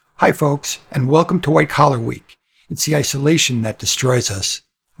Hi, folks, and welcome to White Collar Week. It's the isolation that destroys us.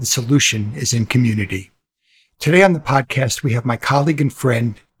 The solution is in community. Today on the podcast, we have my colleague and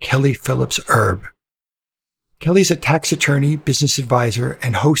friend, Kelly Phillips Erb. Kelly's a tax attorney, business advisor,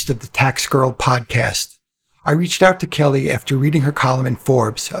 and host of the Tax Girl podcast. I reached out to Kelly after reading her column in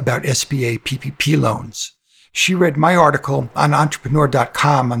Forbes about SBA PPP loans. She read my article on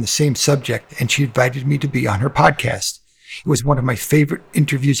entrepreneur.com on the same subject, and she invited me to be on her podcast. It was one of my favorite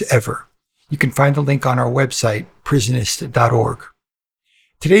interviews ever. You can find the link on our website, prisonist.org.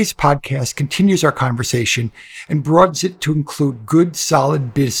 Today's podcast continues our conversation and broadens it to include good,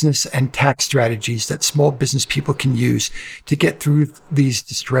 solid business and tax strategies that small business people can use to get through these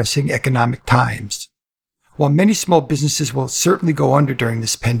distressing economic times. While many small businesses will certainly go under during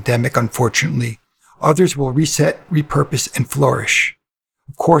this pandemic, unfortunately, others will reset, repurpose, and flourish.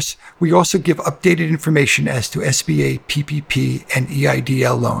 Of course, we also give updated information as to SBA, PPP, and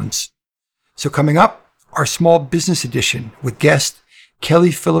EIDL loans. So coming up, our small business edition with guest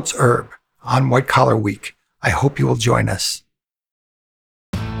Kelly Phillips Erb on White Collar Week. I hope you will join us.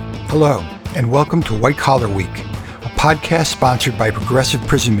 Hello, and welcome to White Collar Week, a podcast sponsored by Progressive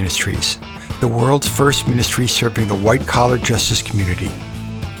Prison Ministries, the world's first ministry serving the white-collar justice community.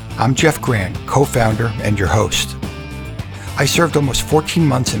 I'm Jeff Grant, co-founder and your host. I served almost 14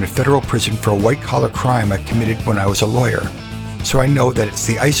 months in a federal prison for a white-collar crime I committed when I was a lawyer, so I know that it's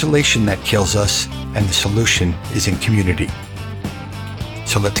the isolation that kills us, and the solution is in community.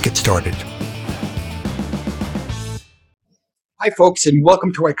 So let's get started. Hi, folks, and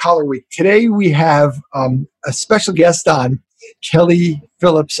welcome to White Collar Week. Today we have a special guest on, Kelly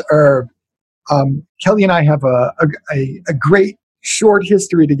Phillips Erb. Kelly and I have a great short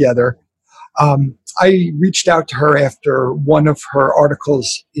history together. I reached out to her after one of her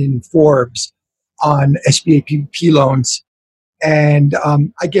articles in Forbes on SBA PPP loans, and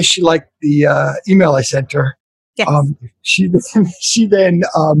I guess she liked the email I sent her. Yes. She then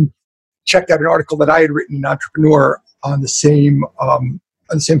checked out an article that I had written in Entrepreneur on the same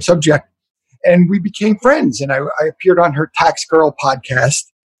subject, and we became friends. And I appeared on her Tax Girl podcast,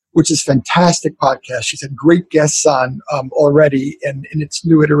 which is a fantastic podcast. She's had great guests on already and in its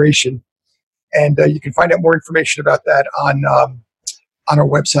new iteration. And you can find out more information about that on our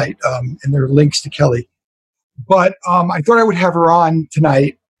website, and there are links to Kelly. But I thought I would have her on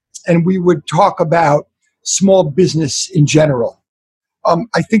tonight, and we would talk about small business in general.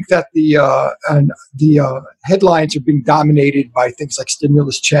 I think that the headlines are being dominated by things like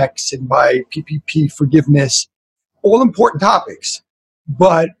stimulus checks and by PPP forgiveness, all important topics.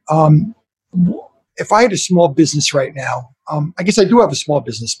 But if I had a small business right now, I guess I do have a small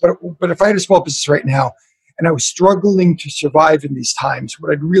business, but if I had a small business right now and I was struggling to survive in these times,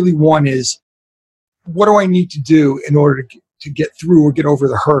 what I'd really want is, what do I need to do in order to get through or get over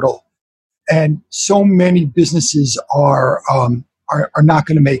the hurdle? And so many businesses are not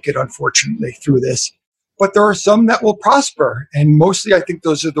going to make it, unfortunately, through this. But there are some that will prosper, and mostly I think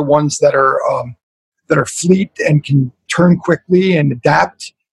those are the ones that are fleet and can turn quickly and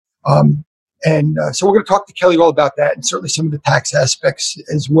adapt. So we're going to talk to Kelly all about that, and certainly some of the tax aspects,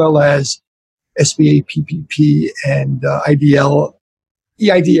 as well as SBA, PPP, and EIDL,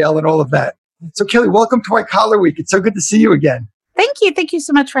 and all of that. So Kelly, welcome to White Collar Week. It's so good to see you again. Thank you. Thank you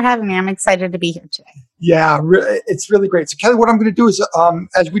so much for having me. I'm excited to be here today. Yeah, it's really great. So Kelly, what I'm going to do is,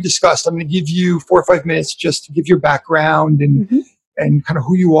 as we discussed, I'm going to give you 4 or 5 minutes just to give your background and kind of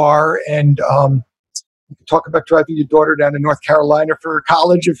who you are, and you can talk about driving your daughter down to North Carolina for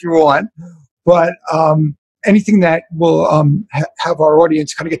college if you want. But anything that will have our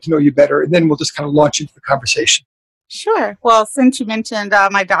audience kind of get to know you better, and then we'll just kind of launch into the conversation. Sure. Well, since you mentioned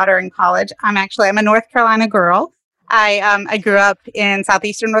my daughter in college, I'm a North Carolina girl. I grew up in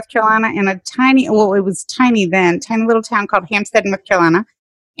southeastern North Carolina in a tiny little town called Hampstead, North Carolina.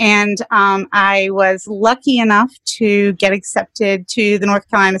 And I was lucky enough to get accepted to the North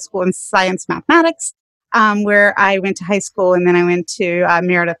Carolina School in Science Mathematics, where I went to high school, and then I went to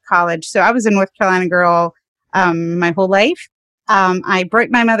Meredith College. So I was a North Carolina girl my whole life. I broke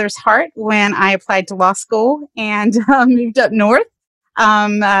my mother's heart when I applied to law school and moved up north.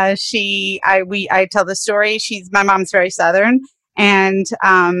 I tell the story. My mom's very Southern, and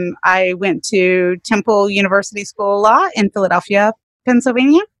I went to Temple University School of Law in Philadelphia,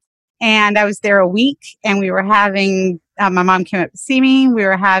 Pennsylvania, and I was there a week. And we were having my mom came up to see me. We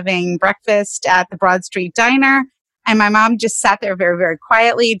were having breakfast at the Broad Street Diner, and my mom just sat there very, very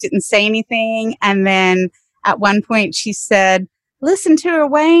quietly, didn't say anything. And then at one point, she said, "Listen to her,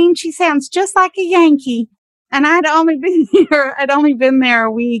 Wayne. She sounds just like a Yankee." And I'd only been there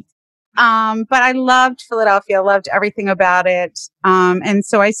a week. But I loved Philadelphia, loved everything about it. And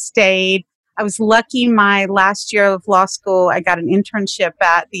so I stayed. I was lucky my last year of law school, I got an internship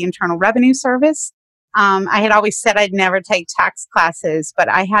at the Internal Revenue Service. I had always said I'd never take tax classes, but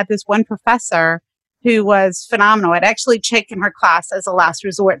I had this one professor who was phenomenal. I'd actually taken her class as a last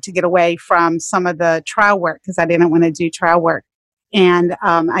resort to get away from some of the trial work because I didn't want to do trial work. And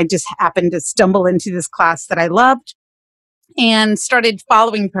I just happened to stumble into this class that I loved and started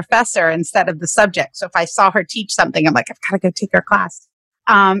following professor instead of the subject. So if I saw her teach something, I'm like, I've got to go take her class.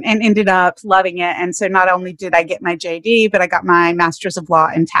 And ended up loving it. And so not only did I get my JD, but I got my Master's of Law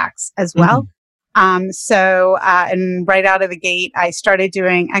in Tax as well. And right out of the gate, I started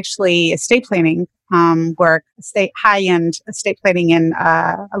doing actually estate planning work, high-end estate planning in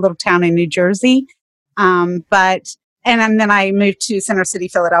a little town in New Jersey. And then I moved to Center City,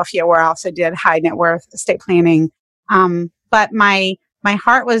 Philadelphia, where I also did high net worth estate planning. But my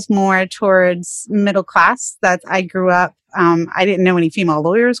heart was more towards middle class. That I grew up. I didn't know any female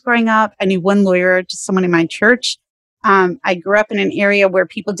lawyers growing up. I knew one lawyer, just someone in my church. I grew up in an area where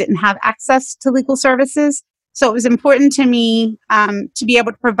people didn't have access to legal services. So it was important to me to be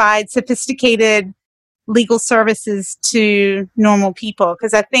able to provide sophisticated legal services to normal people.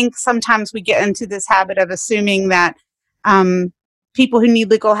 Because I think sometimes we get into this habit of assuming that people who need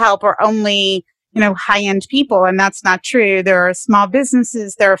legal help are only high-end people, and that's not true. There are small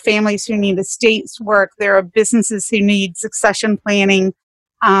businesses, there are families who need estates work, there are businesses who need succession planning.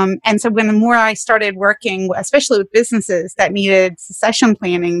 And so when the more I started working, especially with businesses that needed succession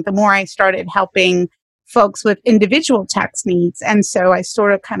planning, the more I started helping folks with individual tax needs. And so I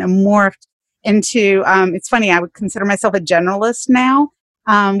sort of kind of morphed into, it's funny, I would consider myself a generalist now,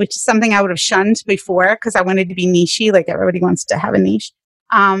 which is something I would have shunned before because I wanted to be niche-y, like everybody wants to have a niche.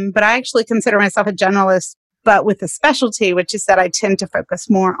 But I actually consider myself a generalist, but with a specialty, which is that I tend to focus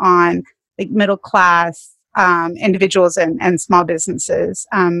more on like middle class individuals and small businesses.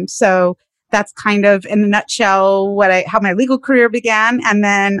 So that's kind of in a nutshell how my legal career began. And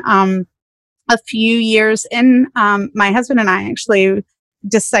then a few years in, my husband and I actually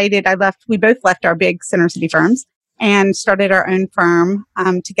decided we both left our big Center City firms and started our own firm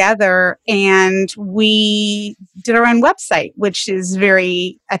together. And we did our own website, which is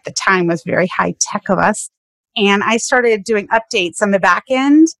at the time was very high tech of us. And I started doing updates on the back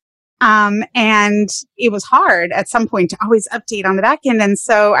end. And it was hard at some point to always update on the back end. And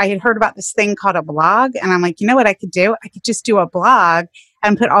so I had heard about this thing called a blog. And I'm like, you know what I could do? I could just do a blog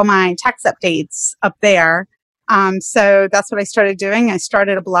and put all my tax updates up there. So that's what I started doing. I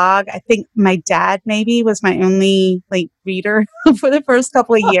started a blog. I think my dad maybe was my only reader for the first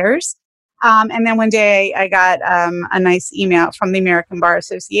couple of years. And then one day I got a nice email from the American Bar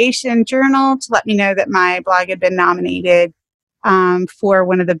Association Journal to let me know that my blog had been nominated for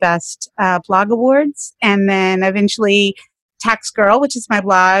one of the best blog awards. And then eventually Tax Girl, which is my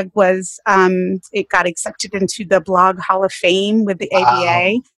blog, it got accepted into the Blog Hall of Fame with the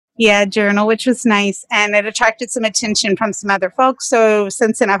ABA. Yeah, journal, which was nice. And it attracted some attention from some other folks. So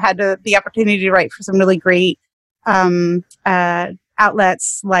since then, I've had the opportunity to write for some really great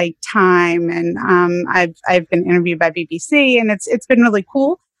outlets like Time. And I've been interviewed by BBC, and it's been really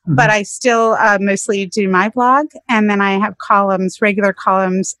cool. Mm-hmm. But I still mostly do my blog. And then I have regular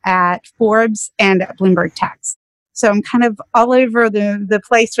columns at Forbes and at Bloomberg Tax. So I'm kind of all over the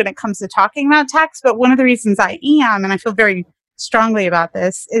place when it comes to talking about tax. But one of the reasons I am, and I feel very strongly about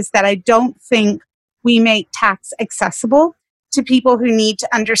this, is that I don't think we make tax accessible to people who need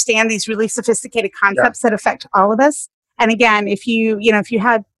to understand these really sophisticated concepts that affect all of us. And again, if you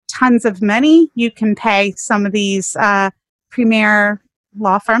have tons of money, you can pay some of these premier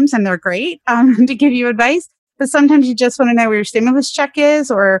law firms, and they're great to give you advice. But sometimes you just want to know where your stimulus check is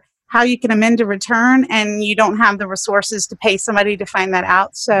or how you can amend a return, and you don't have the resources to pay somebody to find that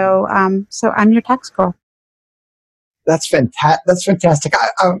out. So I'm your tax girl. That's fantastic.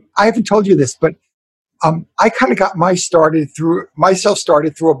 I haven't told you this, but I kind of got myself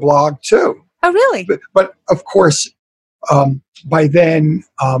started through a blog too. Oh, really? But of course, by then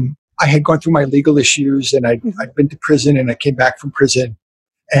I had gone through my legal issues, and I'd been to prison, and I came back from prison,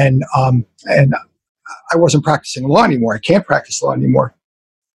 and I wasn't practicing law anymore. I can't practice law anymore.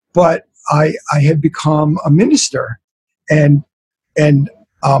 But I had become a minister, and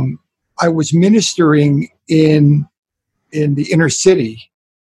I was ministering in the inner city,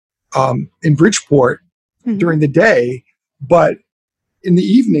 in Bridgeport during the day, but in the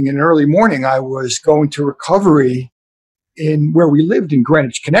evening and early morning, I was going to recovery in where we lived in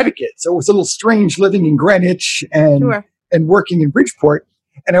Greenwich, Connecticut. So it was a little strange living in Greenwich and working in Bridgeport.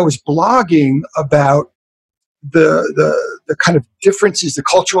 And I was blogging about the kind of differences, the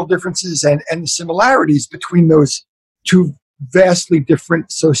cultural differences and the similarities between those two vastly different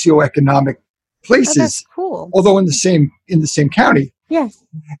socioeconomic places. Oh, that's cool. Although in the same county. Yes.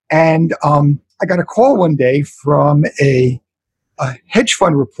 And I got a call one day from a hedge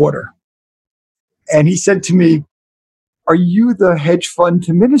fund reporter, and he said to me, "Are you the hedge fund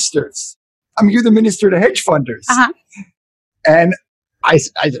to ministers? I mean, you're the minister to hedge funders." Uh-huh. And I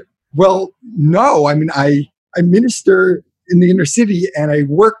said, "Well, no. I mean, I minister in the inner city, and I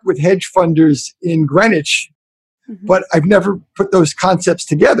work with hedge funders in Greenwich, but I've never put those concepts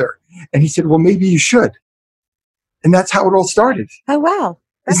together." And he said, "Well, maybe you should." And that's how it all started. Oh, wow.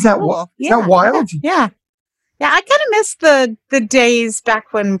 Isn't that, cool. Isn't that wild? Yeah. Yeah, I kind of miss the days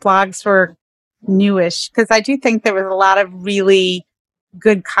back when blogs were newish, because I do think there was a lot of really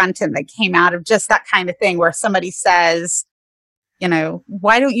good content that came out of just that kind of thing where somebody says,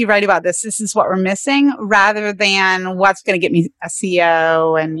 why don't you write about this? This is what we're missing, rather than what's going to get me a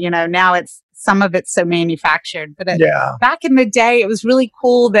CEO. And, now some of it's so manufactured. But back in the day, it was really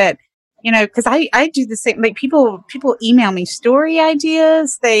cool that, because I do the same, like people email me story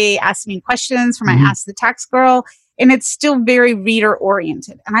ideas. They ask me questions for my Ask the Tax Girl, and it's still very reader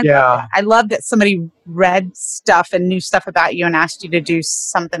oriented. And I love that. I love that somebody read stuff and knew stuff about you and asked you to do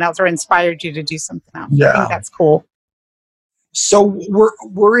something else or inspired you to do something else. I think that's cool. So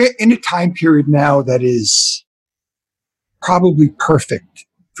we're in a time period now that is probably perfect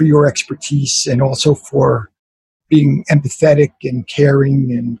for your expertise and also for being empathetic and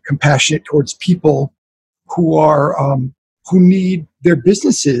caring and compassionate towards people who are who need their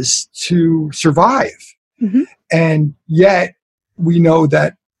businesses to survive. And yet we know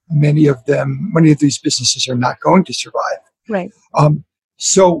that many of these businesses are not going to survive. Right.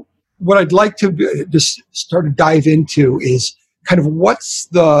 So what I'd like to just start to dive into is kind of what's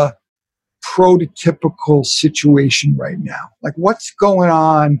the prototypical situation right now? Like what's going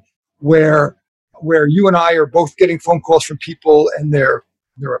on where you and I are both getting phone calls from people and they're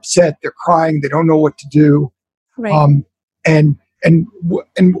upset, they're crying, they don't know what to do. Right. And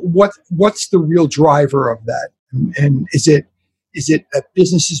what's the real driver of that? And is it that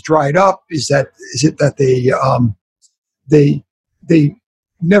business is dried up? Is it that they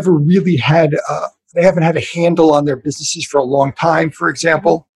never really had they haven't had a handle on their businesses for a long time, for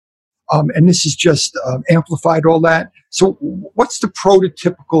example? And this has just amplified all that. So what's the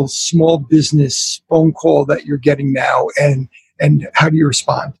prototypical small business phone call that you're getting now, and how do you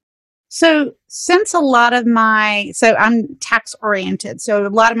respond? So since I'm tax oriented, so a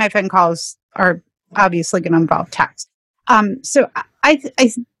lot of my phone calls are obviously going to involve tax. So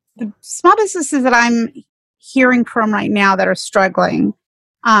the small businesses that I'm hearing from right now that are struggling,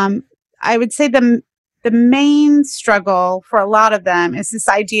 I would say the main struggle for a lot of them is this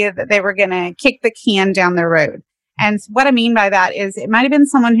idea that they were going to kick the can down the road. And what I mean by that is it might have been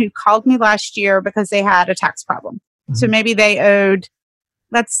someone who called me last year because they had a tax problem. So maybe they owed,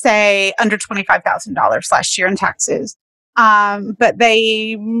 let's say, under $25,000 last year in taxes. But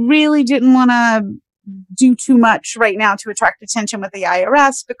they really didn't want to do too much right now to attract attention with the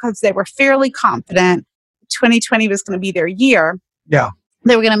IRS because they were fairly confident 2020 was going to be their year. Yeah.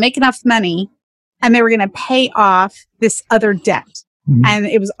 They were going to make enough money and they were going to pay off this other debt. And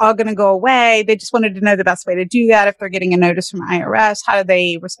it was all going to go away. They just wanted to know the best way to do that. If they're getting a notice from IRS, how do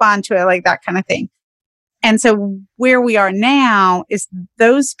they respond to it? Like that kind of thing. And so where we are now is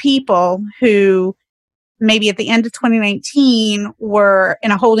those people who maybe at the end of 2019 were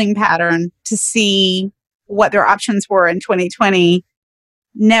in a holding pattern to see what their options were in 2020,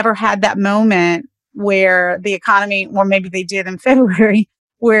 never had that moment where the economy, or maybe they did in February,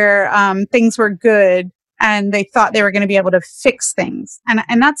 where things were good and they thought they were going to be able to fix things.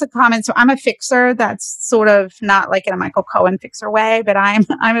 And that's a common, so I'm a fixer. That's sort of not like in a Michael Cohen fixer way, but I'm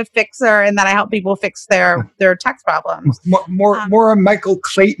a fixer in that I help people fix their tax problems. More a Michael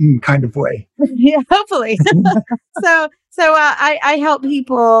Clayton kind of way. Yeah, hopefully. So I help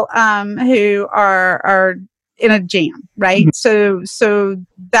people who are in a jam, right? So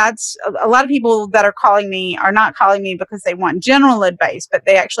that's a lot of people that are calling me are not calling me because they want general advice, but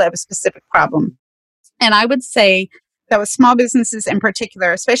they actually have a specific problem. And I would say that with small businesses in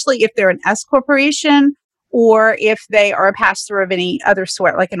particular, especially if they're an S corporation or if they are a pass-through of any other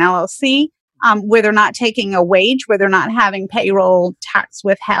sort, like an LLC, where they're not taking a wage, where they're not having payroll tax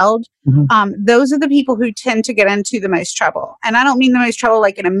withheld, those are the people who tend to get into the most trouble. And I don't mean the most trouble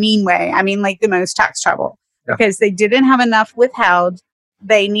like in a mean way. I mean like the most tax trouble because they didn't have enough withheld.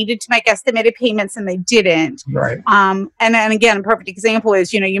 They needed to make estimated payments and they didn't. Right. And again, a perfect example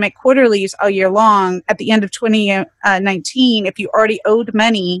is, you make quarterlies all year long. At the end of 2019, if you already owed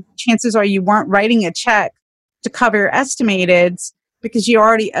money, chances are you weren't writing a check to cover your estimateds because you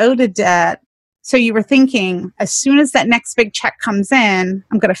already owed a debt. So you were thinking, as soon as that next big check comes in,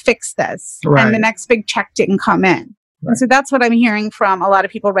 I'm going to fix this. Right. And the next big check didn't come in. Right. And so that's what I'm hearing from a lot of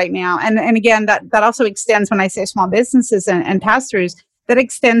people right now. And again, that also extends when I say small businesses and pass-throughs, that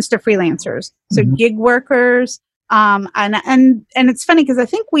extends to freelancers. So gig workers. And it's funny because I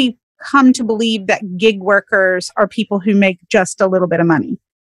think we come to believe that gig workers are people who make just a little bit of money.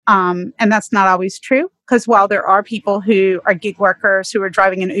 And that's not always true, because while there are people who are gig workers who are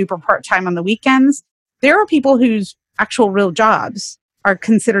driving an Uber part-time on the weekends, there are people whose actual real jobs are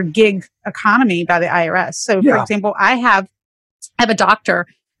considered gig economy by the IRS. So, for example, I have a doctor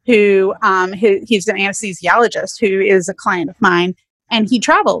who he's an anesthesiologist who is a client of mine, and he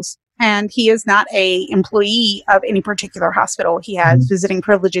travels. And he is not a employee of any particular hospital. He has visiting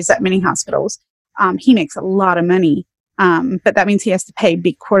privileges at many hospitals. He makes a lot of money, but that means he has to pay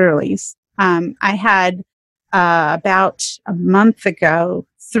big quarterlies. I had about a month ago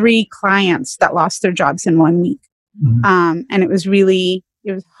 3 clients that lost their jobs in 1 week. And it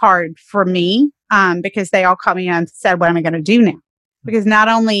was hard for me because they all called me and said, what am I going to do now? Because not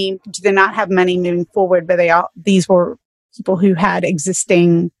only do they not have money moving forward, but these were people who had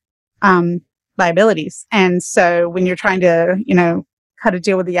existing liabilities. And so when you're trying to, cut a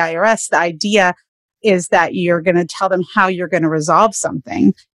deal with the IRS, the idea is that you're going to tell them how you're going to resolve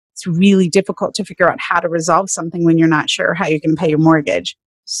something. It's really difficult to figure out how to resolve something when you're not sure how you're going to pay your mortgage.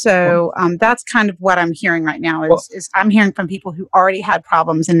 So that's kind of what I'm hearing right now is I'm hearing from people who already had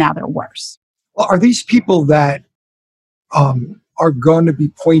problems and now they're worse. Well, are these people that are going to be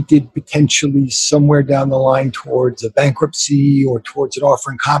pointed potentially somewhere down the line towards a bankruptcy or towards an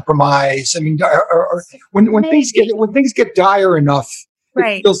offer in compromise? I mean, when things get dire enough,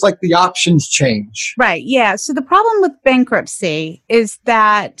 right, it feels like the options change. Right. Yeah. So the problem with bankruptcy is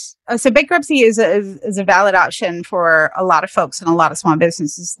that bankruptcy is a valid option for a lot of folks and a lot of small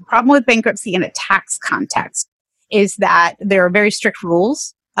businesses. The problem with bankruptcy in a tax context is that there are very strict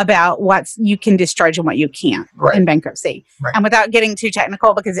rules about what you can discharge and what you can't in bankruptcy. Right. And without getting too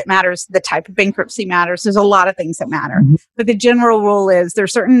technical, because it matters, the type of bankruptcy matters. There's a lot of things that matter. But the general rule is there are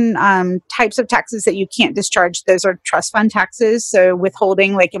certain types of taxes that you can't discharge. Those are trust fund taxes. So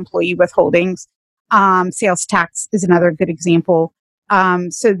withholding, like employee withholdings. Sales tax is another good example.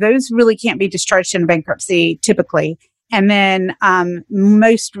 So those really can't be discharged in bankruptcy typically. And then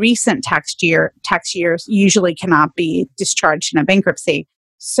most recent tax years usually cannot be discharged in a bankruptcy.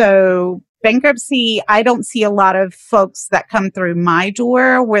 So bankruptcy, I don't see a lot of folks that come through my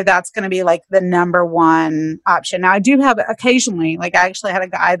door where that's going to be like the number one option. Now, I do have occasionally, like I actually had a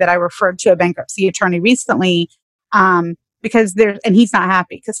guy that I referred to a bankruptcy attorney recently because and he's not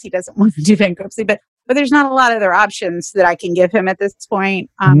happy because he doesn't want to do bankruptcy, but there's not a lot of other options that I can give him at this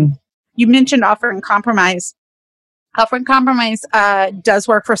point. You mentioned offer and compromise. Offer and compromise does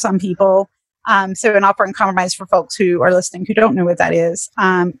work for some people. So an offer and compromise for folks who are listening who don't know what that is,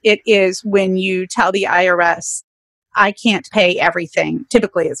 it is when you tell the IRS, I can't pay everything.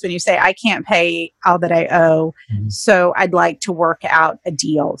 Typically, it's when you say, I can't pay all that I owe, so I'd like to work out a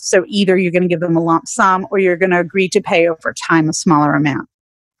deal. So either you're going to give them a lump sum or you're going to agree to pay over time a smaller amount.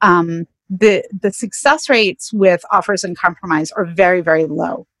 The success rates with offers and compromise are very, very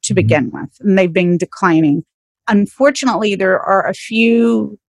low to begin with, and they've been declining. Unfortunately, there are a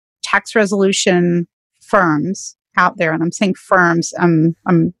few tax resolution firms out there, and I'm saying firms. I'm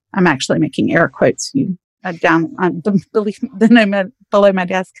actually making air quotes. Down the name below my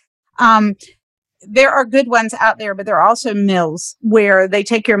desk. There are good ones out there, but there are also mills where they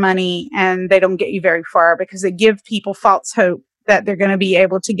take your money and they don't get you very far because they give people false hope that they're going to be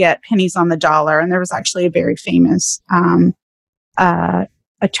able to get pennies on the dollar. And there was actually a very famous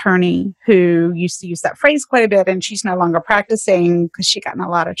attorney who used to use that phrase quite a bit, and she's no longer practicing because she got in a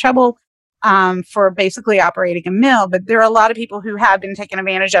lot of trouble for basically operating a mill. But there are a lot of people who have been taken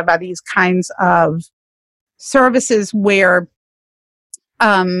advantage of by these kinds of services where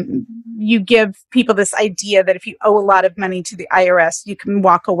you give people this idea that if you owe a lot of money to the IRS, you can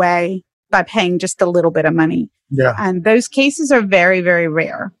walk away by paying just a little bit of money. Yeah. And those cases are very, very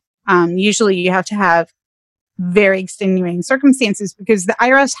rare. Usually you have to have very extenuating circumstances because the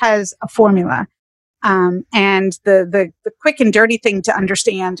IRS has a formula. And the quick and dirty thing to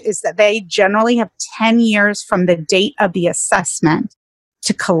understand is that they generally have 10 years from the date of the assessment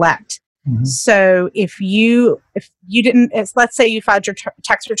to collect. So if you didn't, let's say you filed your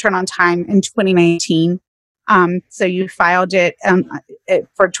tax return on time in 2019. So you filed it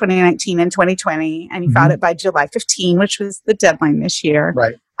for 2019 and 2020, and you filed it by July 15, which was the deadline this year.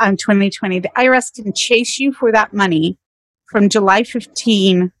 Right. 2020, the IRS can chase you for that money from July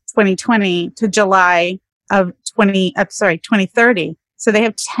 15, 2020 to July of 2030. So they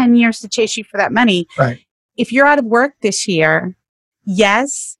have 10 years to chase you for that money. Right. If you're out of work this year,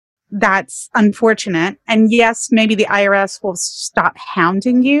 yes, that's unfortunate. And yes, maybe the IRS will stop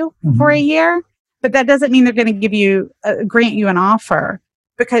hounding you for a year, but that doesn't mean they're going to give you, grant you an offer,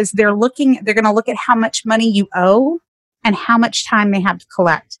 because they're going to look at how much money you owe and how much time they have to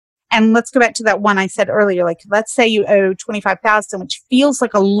collect. And let's go back to that one I said earlier. Like, let's say you owe $25,000, which feels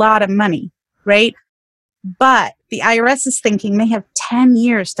like a lot of money, right? But the IRS is thinking they have 10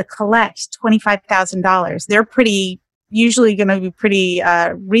 years to collect $25,000. They're usually going to be pretty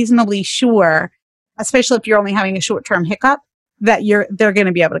reasonably sure, especially if you're only having a short-term hiccup, that they're going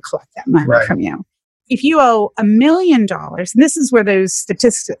to be able to collect that money from you. If you owe $1 million, and this is where those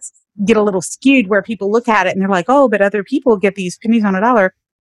statistics get a little skewed, where people look at it and they're like, oh, but other people get these pennies on a dollar.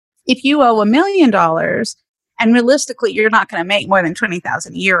 If you owe $1 million, and realistically you're not going to make more than $20,000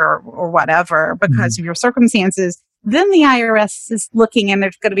 a year or whatever because of your circumstances, then the IRS is looking, and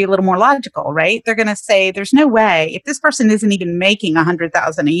they're going to be a little more logical, right? They're going to say, there's no way, if this person isn't even making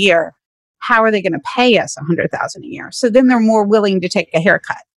 $100,000 a year, how are they going to pay us $100,000 a year? So then they're more willing to take a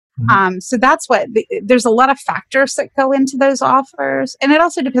haircut. So that's what, there's a lot of factors that go into those offers. And it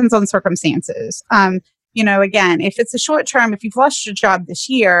also depends on circumstances. Again, if it's a short term, if you've lost your job this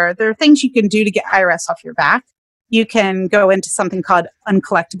year, there are things you can do to get IRS off your back. You can go into something called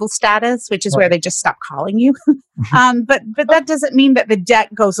uncollectible status, which is where they just stop calling you. But that doesn't mean that the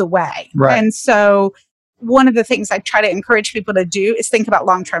debt goes away. Right. And so one of the things I try to encourage people to do is think about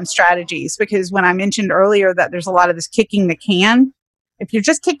long-term strategies, because when I mentioned earlier that there's a lot of this kicking the can, if you're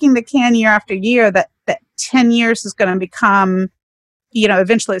just kicking the can year after year, that 10 years is going to become,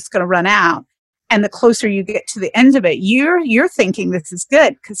 eventually it's going to run out. And the closer you get to the end of it, you're thinking this is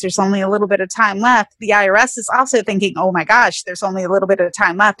good because there's only a little bit of time left. The IRS is also thinking, oh my gosh, there's only a little bit of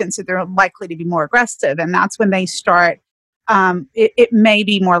time left. And so they're likely to be more aggressive. And that's when they start, it may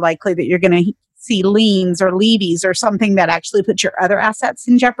be more likely that you're going to see liens or levies or something that actually puts your other assets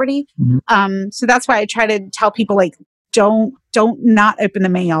in jeopardy. So that's why I try to tell people, like, don't not open the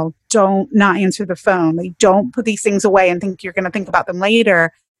mail. Don't not answer the phone. Like, don't put these things away and think you're going to think about them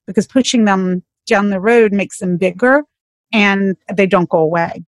later, because pushing them down the road makes them bigger and they don't go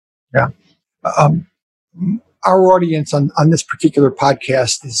away. Yeah. Our audience on this particular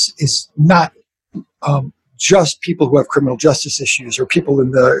podcast is not just people who have criminal justice issues or people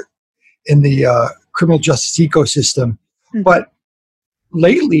in the criminal justice ecosystem, but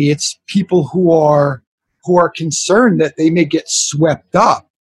lately it's people who are concerned that they may get swept up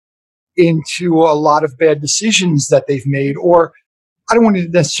into a lot of bad decisions that they've made, or I don't want to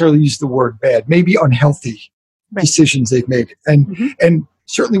necessarily use the word bad, maybe unhealthy decisions they've made. And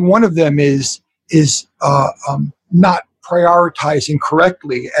certainly one of them is not prioritizing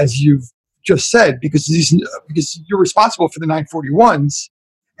correctly, as you've just said, because you're responsible for the 941s,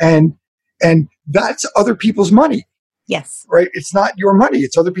 and that's other people's money. Yes. Right? It's not your money,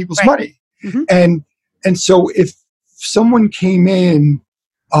 it's other people's money. And so if someone came in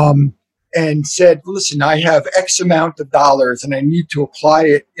and said, listen, I have X amount of dollars and I need to apply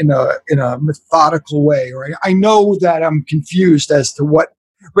it in a methodical way, or I know that I'm confused as to what,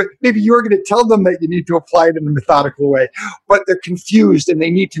 but maybe you're going to tell them that you need to apply it in a methodical way, but they're confused and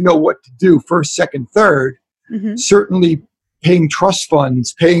they need to know what to do first, second, third. Certainly paying trust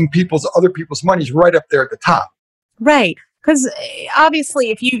funds, paying other people's money is right up there at the top. Right. Because obviously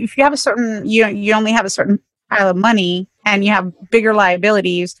if you have a certain, you only have a certain pile of money and you have bigger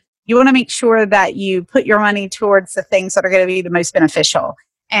liabilities, you want to make sure that you put your money towards the things that are going to be the most beneficial.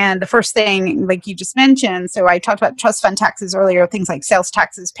 And the first thing, like you just mentioned, so I talked about trust fund taxes earlier, things like sales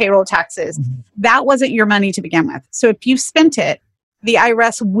taxes, payroll taxes. That wasn't your money to begin with. So if you spent it, the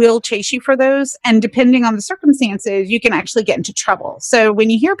IRS will chase you for those. And depending on the circumstances, you can actually get into trouble. So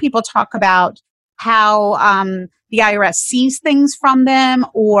when you hear people talk about how the IRS sees things from them,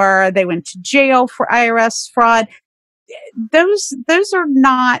 or they went to jail for IRS fraud, that's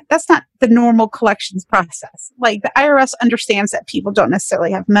not the normal collections process. Like, the IRS understands that people don't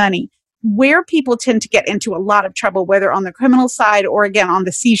necessarily have money. Where people tend to get into a lot of trouble, whether on the criminal side or again on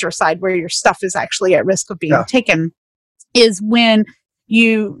the seizure side, where your stuff is actually at risk of being taken, is when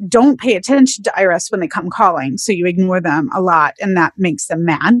you don't pay attention to IRS when they come calling. So you ignore them a lot, and that makes them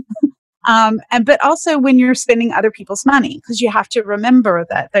mad. But also when you're spending other people's money, because you have to remember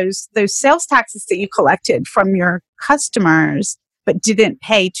that those sales taxes that you collected from your customers but didn't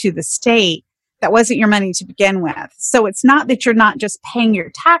pay to the state, that wasn't your money to begin with. So it's not that you're not just paying your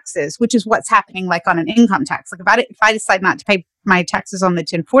taxes, which is what's happening like on an income tax. Like if I decide not to pay my taxes on the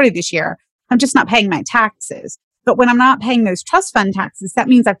 1040 this year, I'm just not paying my taxes. But when I'm not paying those trust fund taxes, that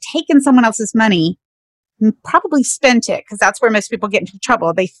means I've taken someone else's money, probably spent it, because that's where most people get into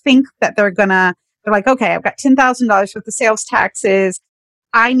trouble. They think that they're like, okay, I've got $10,000 worth of sales taxes.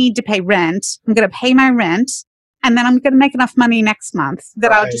 I need to pay rent. I'm going to pay my rent, and then I'm going to make enough money next month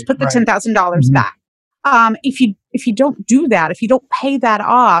that I'll just put the $10,000 back. If you don't do that, if you don't pay that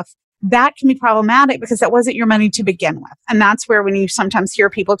off, that can be problematic because that wasn't your money to begin with. And that's where when you sometimes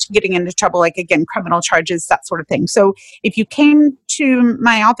hear people getting into trouble, like, again, criminal charges, that sort of thing. So if you came to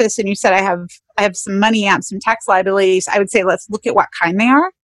my office and you said, I have some money out, some tax liabilities, I would say, let's look at what kind they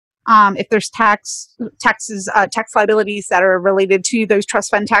are. If there's tax liabilities that are related to those trust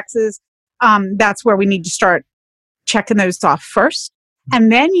fund taxes, that's where we need to start checking those off first.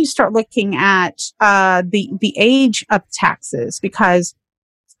 And then you start looking at the age of taxes, because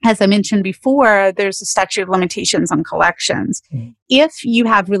as I mentioned before, there's a statute of limitations on collections. If you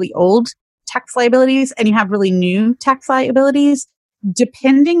have really old tax liabilities and you have really new tax liabilities,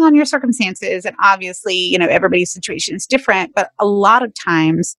 depending on your circumstances, and obviously, everybody's situation is different, but a lot of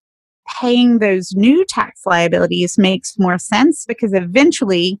times paying those new tax liabilities makes more sense, because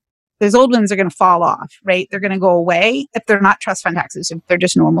eventually those old ones are going to fall off, right? They're going to go away if they're not trust fund taxes, if they're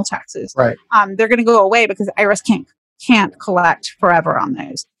just normal taxes. Right. They're going to go away because the IRS can't collect forever on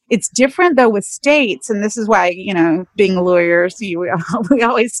those. It's different though with states, and this is why, being lawyers, we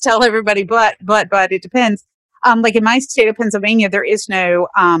always tell everybody, but it depends. Like in my state of Pennsylvania, there is no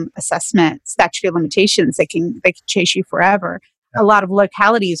assessment statute of limitations. They can chase you forever. A lot of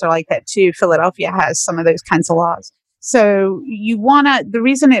localities are like that too. Philadelphia has some of those kinds of laws. So the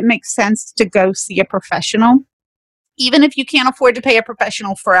reason it makes sense to go see a professional, even if you can't afford to pay a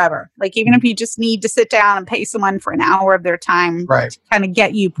professional forever, like even if you just need to sit down and pay someone for an hour of their time to kind of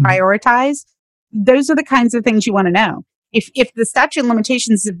get you prioritized, those are the kinds of things you want to know. If the statute of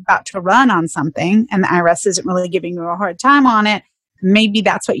limitations is about to run on something and the IRS isn't really giving you a hard time on it, maybe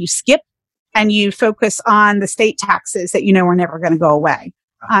that's what you skip and you focus on the state taxes that are never going to go away.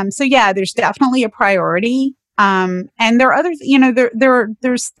 So yeah, there's definitely a priority. And there are other,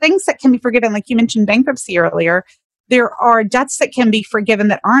 there's things that can be forgiven. Like you mentioned bankruptcy earlier. There are debts that can be forgiven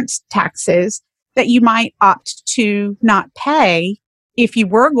that aren't taxes that you might opt to not pay if you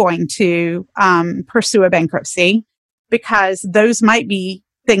were going to pursue a bankruptcy, because those might be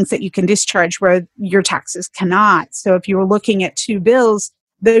things that you can discharge where your taxes cannot. So if you were looking at two bills,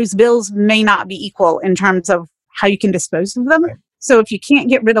 those bills may not be equal in terms of how you can dispose of them. Right. So if you can't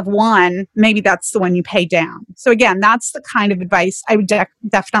get rid of one, maybe that's the one you pay down. So again, that's the kind of advice I would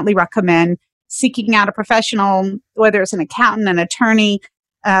definitely recommend seeking out a professional, whether it's an accountant, an attorney,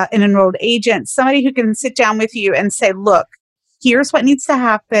 an enrolled agent, somebody who can sit down with you and say, look, here's what needs to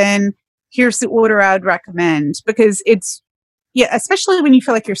happen. Here's the order I would recommend, because especially when you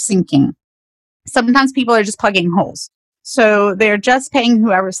feel like you're sinking. Sometimes people are just plugging holes. So they're just paying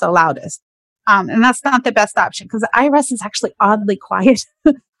whoever's the loudest. And that's not the best option, because the IRS is actually oddly quiet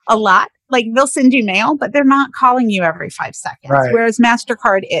a lot. Like they'll send you mail, but they're not calling you every 5 seconds, whereas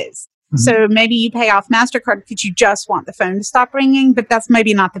MasterCard is. Mm-hmm. So maybe you pay off MasterCard because you just want the phone to stop ringing, but that's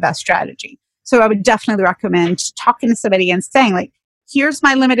maybe not the best strategy. So I would definitely recommend talking to somebody and saying, like, here's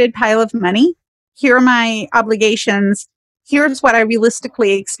my limited pile of money. Here are my obligations. Here's what I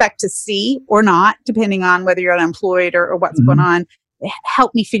realistically expect to see or not, depending on whether you're unemployed or what's going on.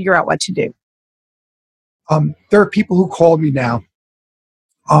 Help me figure out what to do. There are people who call me now,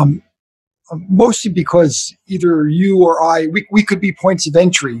 mostly because either you or I, we could be points of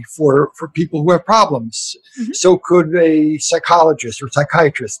entry for people who have problems. Mm-hmm. So could a psychologist or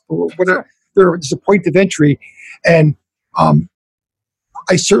psychiatrist or whatever. Sure. There's a point of entry. And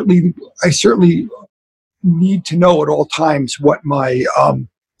I certainly need to know at all times what my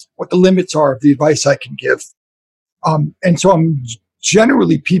what the limits are of the advice I can give. And so I'm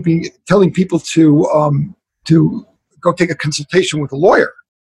generally telling people to go take a consultation with a lawyer,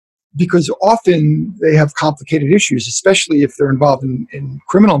 because often they have complicated issues, especially if they're involved in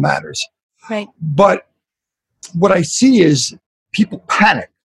criminal matters. Right. But what I see is people panic,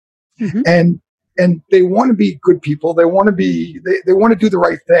 and they want to be good people. They want to do the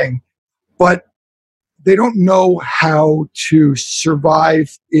right thing, but they don't know how to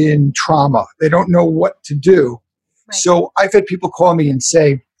survive in trauma. They don't know what to do. Right. So I've had people call me and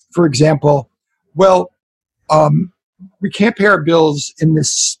say, for example, well, we can't pay our bills in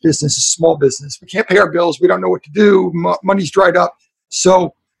this business, a small business. We can't pay our bills. We don't know what to do. Money's dried up.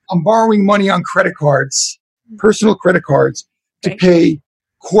 So I'm borrowing money on credit cards, personal credit cards, to pay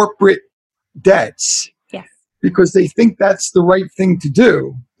corporate debts. Yes. Because they think that's the right thing to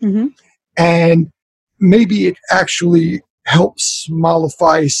do. Mm-hmm. And maybe it actually helps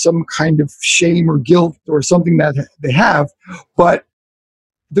mollify some kind of shame or guilt or something that they have, but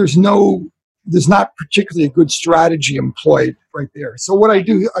there's no there's not particularly a good strategy employed right there. So what I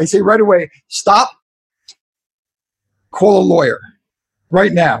do, I say right away, stop, call a lawyer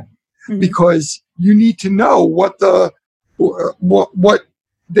right now, because you need to know what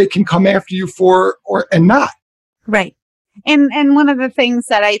they can come after you for and not. Right. And one of the things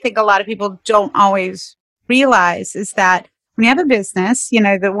that I think a lot of people don't always realize is that when you have a business,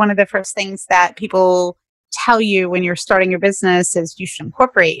 one of the first things that people tell you when you're starting your business is you should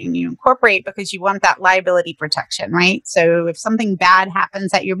incorporate, and you incorporate because you want that liability protection, right? So if something bad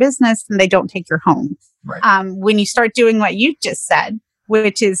happens at your business, then they don't take your home. Right. When you start doing what you just said,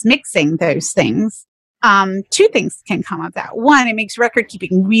 which is mixing those things, two things can come of that. One, it makes record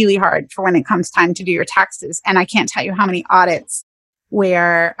keeping really hard for when it comes time to do your taxes. And I can't tell you how many audits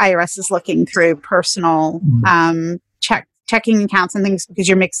where IRS is looking through personal checking accounts and things because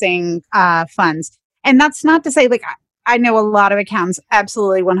you're mixing funds. And that's not to say, I know a lot of accountants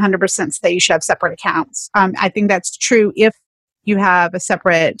absolutely 100% say you should have separate accounts. I think that's true if you have a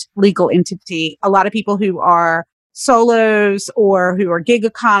separate legal entity. A lot of people who are solos or who are gig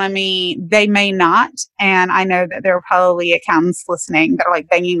economy, they may not. And I know that there are probably accountants listening that are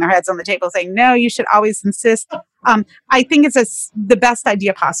banging their heads on the table saying, no, you should always insist. I think it's the best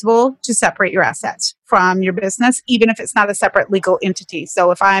idea possible to separate your assets from your business, even if it's not a separate legal entity. So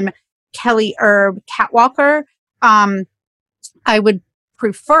if I'm Kelly Erb Catwalker, I would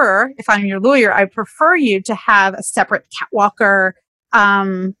prefer, if I'm your lawyer, I prefer you to have a separate Catwalker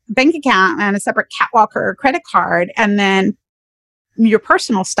bank account and a separate Catwalker credit card, and then your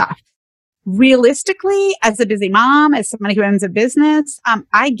personal stuff. Realistically, as a busy mom, as somebody who owns a business,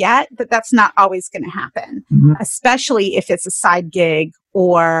 I get that that's not always going to happen, especially if it's a side gig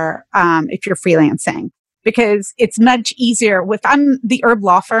or if you're freelancing, because it's much easier with, I'm the Erb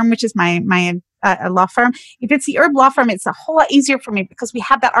Law Firm, which is my law firm. If it's the Erb Law Firm, it's a whole lot easier for me because we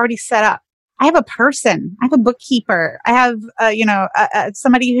have that already set up. I have a person, I have a bookkeeper, I have,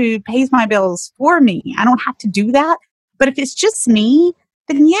 somebody who pays my bills for me. I don't have to do that. But if it's just me,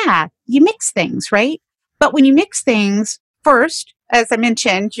 then yeah, you mix things, right? But when you mix things, first, as I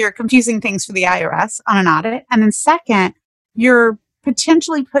mentioned, you're confusing things for the IRS on an audit. And then second, you're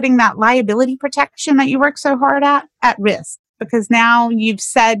potentially putting that liability protection that you work so hard at risk, because now you've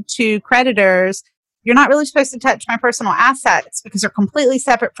said to creditors, you're not really supposed to touch my personal assets because they're completely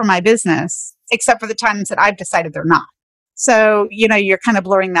separate from my business, except for the times that I've decided they're not. So, you're kind of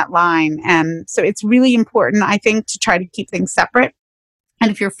blurring that line. And so it's really important, I think, to try to keep things separate. And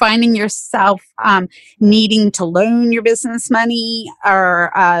if you're finding yourself needing to loan your business money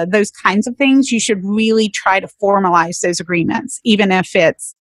or those kinds of things, you should really try to formalize those agreements, even if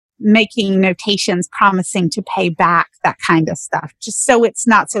it's making notations promising to pay back, that kind of stuff, just so it's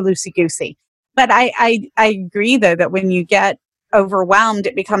not so loosey-goosey. But I agree, though, that when you get overwhelmed,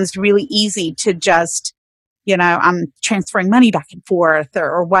 it becomes really easy to just, I'm transferring money back and forth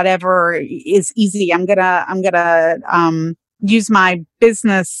or whatever is easy. I'm gonna use my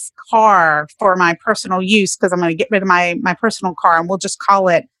business car for my personal use because I'm going to get rid of my personal car and we'll just call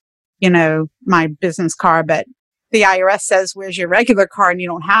it, my business car. But the IRS says, where's your regular car? And you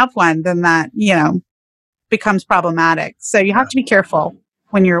don't have one, then that, becomes problematic. So you have to be careful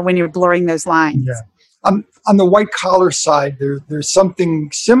when you're blurring those lines. Yeah. On the white collar side, there's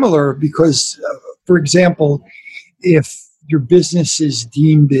something similar because, for example, if your business is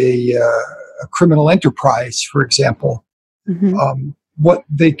deemed a criminal enterprise, for example, what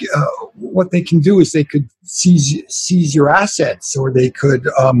they can do is they could seize your assets, or they could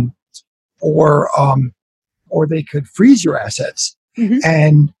or they could freeze your assets,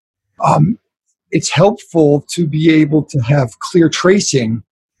 and it's helpful to be able to have clear tracing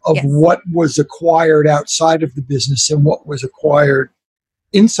of what was acquired outside of the business and what was acquired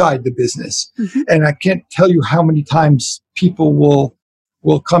inside the business. And I can't tell you how many times people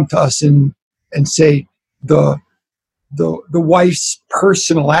will come to us and say the wife's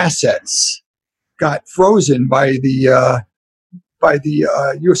personal assets got frozen by the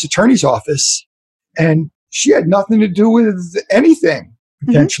U.S. Attorney's Office, and she had nothing to do with anything.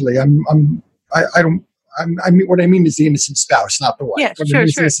 Potentially, I mean, what I mean is the innocent spouse, not the wife. Yeah, sure.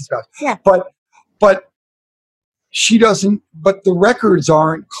 Innocent spouse. Yeah. But she doesn't. But the records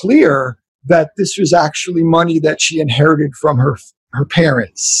aren't clear that this was actually money that she inherited from her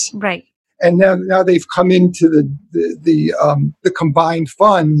parents. Right. And now they've come into the combined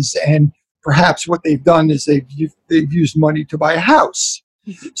funds, and perhaps what they've done is they've used money to buy a house.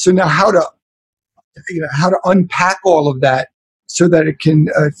 So now how to unpack all of that so that it can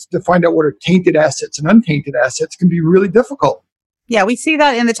to find out what are tainted assets and untainted assets can be really difficult. Yeah, we see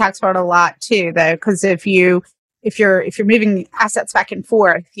that in the tax world a lot too, though, because if you if you're moving assets back and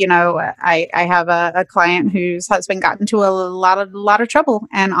forth, I have a client whose husband got into a lot of trouble,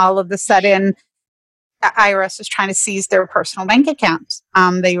 and all of a sudden, IRS was trying to seize their personal bank account.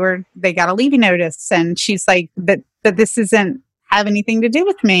 They got a levy notice, and she's like, "But this doesn't have anything to do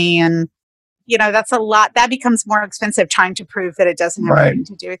with me." And that's a lot. That becomes more expensive trying to prove that it doesn't have anything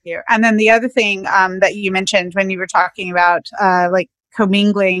to do with you. And then the other thing that you mentioned when you were talking about like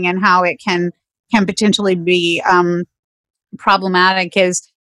commingling and how it can potentially be problematic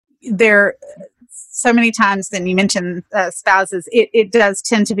is there so many times. Then you mentioned spouses. It does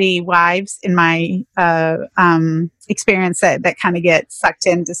tend to be wives in my experience that kind of get sucked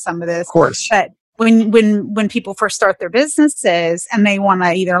into some of this. Of course. But when people first start their businesses and they want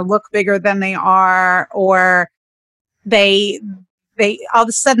to either look bigger than they are, or they all of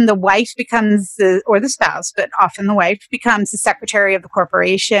a sudden the wife becomes or the spouse, but often the wife becomes the secretary of the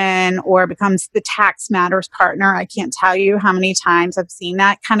corporation or becomes the tax matters partner. I can't tell you how many times I've seen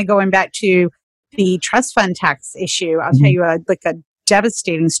that, kind of going back to the trust fund tax issue. I'll tell you a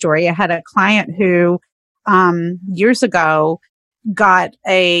devastating story. I had a client who years ago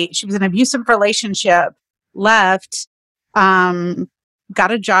she was in an abusive relationship, left, got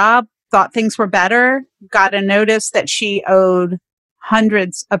a job, thought things were better, got a notice that she owed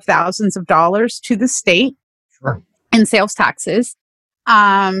hundreds of thousands of dollars to the state in sales taxes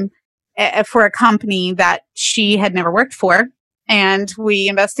for a company that she had never worked for. And we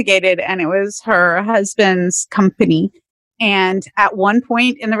investigated, and it was her husband's company. And at one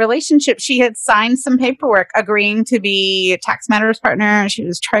point in the relationship, she had signed some paperwork agreeing to be a tax matters partner. She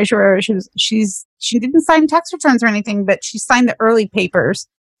was treasurer. She didn't sign tax returns or anything, but she signed the early papers.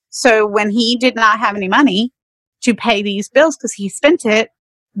 So when he did not have any money to pay these bills because he spent it,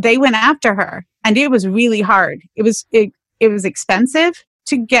 they went after her, and it was really hard. It was expensive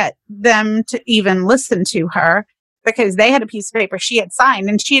to get them to even listen to her because they had a piece of paper she had signed,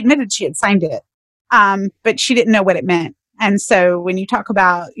 and she admitted she had signed it, but she didn't know what it meant. And so when you talk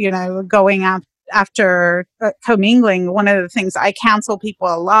about, going after commingling, one of the things I counsel people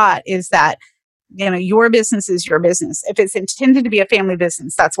a lot is that, your business is your business. If it's intended to be a family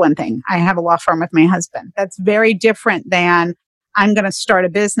business, that's one thing. I have a law firm with my husband. That's very different than I'm going to start a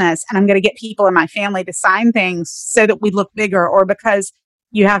business and I'm going to get people in my family to sign things so that we look bigger, or because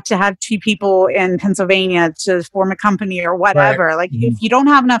you have to have 2 people in Pennsylvania to form a company or whatever. Right. Like if you don't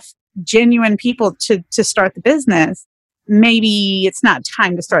have enough genuine people to start the business, maybe it's not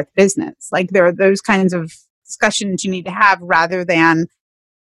time to start the business. Like there are those kinds of discussions you need to have rather than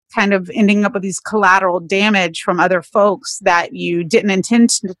kind of ending up with these collateral damage from other folks that you didn't intend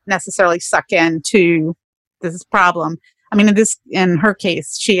to necessarily suck into this problem. I mean, in her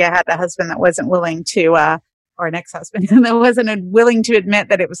case, she had a husband that wasn't willing to, or an ex-husband that wasn't willing to admit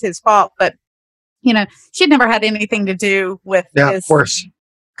that it was his fault. But, she'd never had anything to do with his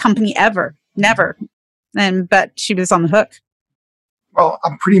company ever. Never. But she was on the hook. Well,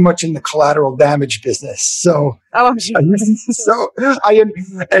 I'm pretty much in the collateral damage business. So,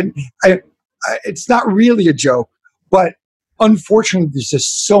 it's not really a joke, but unfortunately, there's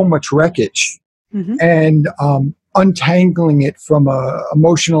just so much wreckage, and untangling it from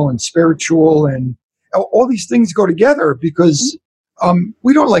emotional and spiritual, and all these things go together because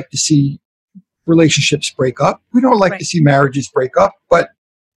we don't like to see relationships break up. We don't like to see marriages break up, but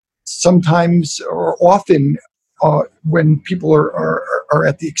sometimes or often when people are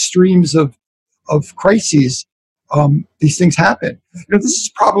at the extremes of crises, these things happen. This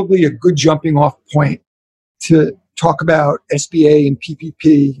is probably a good jumping off point to talk about SBA and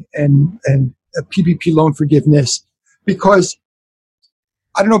PPP and PPP loan forgiveness, because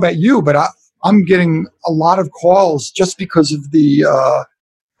I don't know about you, but I'm getting a lot of calls just because of the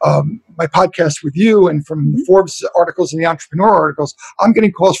my podcast with you and from the Forbes articles and the Entrepreneur articles. I'm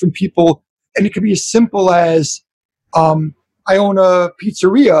getting calls from people, and it could be as simple as I own a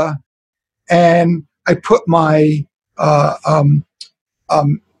pizzeria, and I put my I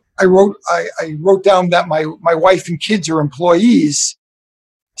wrote down that my wife and kids are employees,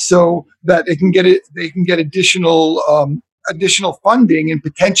 so that they can get additional funding and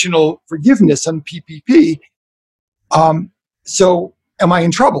potential forgiveness on PPP. So am I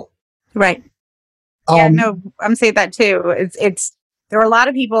in trouble? Right. Yeah, no, I'm saying that too. It's there are a lot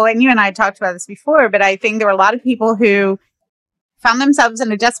of people, and you and I talked about this before, but I think there were a lot of people who found themselves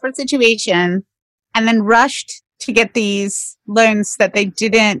in a desperate situation and then rushed to get these loans that they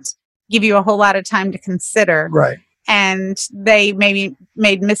didn't give you a whole lot of time to consider. Right. And they maybe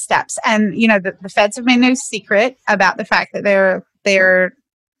made missteps. And, the feds have made no secret about the fact that they're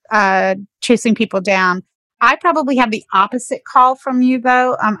chasing people down. I probably have the opposite call from you,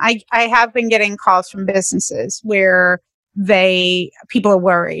 though. I have been getting calls from businesses where people are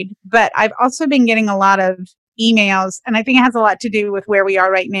worried, but I've also been getting a lot of emails, and I think it has a lot to do with where we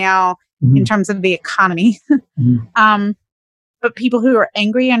are right now in terms of the economy. But people who are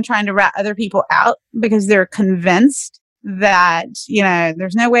angry and trying to rat other people out because they're convinced that,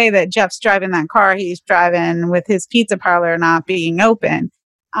 there's no way that Jeff's driving that car he's driving with his pizza parlor not being open.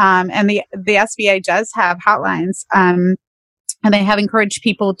 And the SBA does have hotlines, and they have encouraged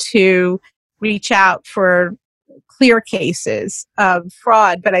people to reach out for clear cases of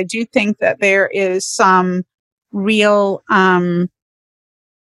fraud. But I do think that there is some real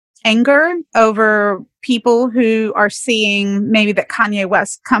anger over people who are seeing maybe that Kanye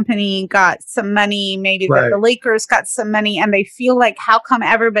West company got some money, maybe that the Lakers got some money, and they feel like, how come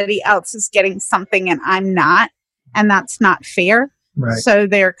everybody else is getting something and I'm not? And that's not fair. Right. So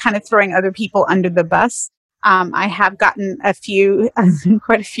they're kind of throwing other people under the bus. I have gotten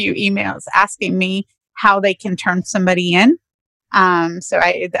quite a few emails asking me how they can turn somebody in. So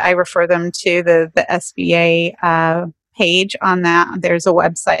I refer them to the SBA page on that. There's a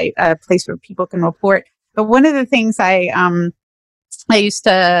website, a place where people can report. But one of the things I used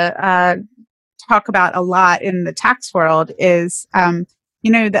to talk about a lot in the tax world is,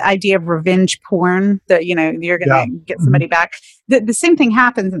 the idea of revenge porn, that, you're going to get somebody back. The same thing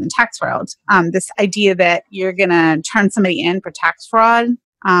happens in the tax world. This idea that you're going to turn somebody in for tax fraud,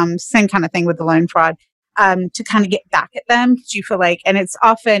 same kind of thing with the loan fraud, to kind of get back at them, because you feel like, and it's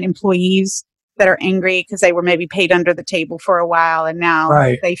often employees that are angry because they were maybe paid under the table for a while and now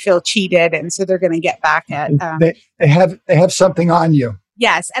they feel cheated, and so they're going to get back at they have something on you.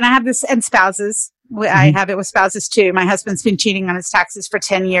 Yes, and I have this, and spouses. I have it with spouses too. My husband's been cheating on his taxes for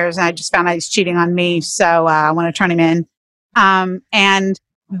 10 years, and I just found out he's cheating on me, so I want to turn him in. And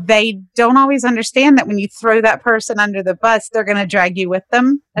they don't always understand that when you throw that person under the bus, they're going to drag you with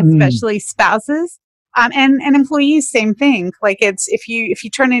them, especially spouses. And employees, same thing. Like, it's if you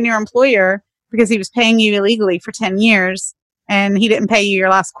turn in your employer because he was paying you illegally for 10 years and he didn't pay you your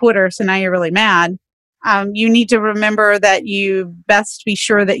last quarter, so now you're really mad. You need to remember that you best be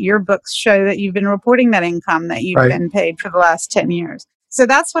sure that your books show that you've been reporting that income that you've been paid for the last 10 years. So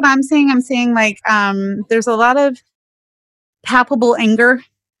that's what I'm seeing. I'm seeing there's a lot of palpable anger.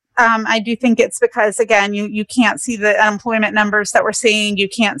 I do think it's because, again, you can't see the unemployment numbers that we're seeing. You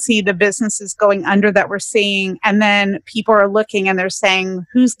can't see the businesses going under that we're seeing. And then people are looking and they're saying,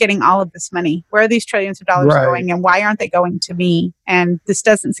 who's getting all of this money? Where are these trillions of dollars going? And why aren't they going to me? And this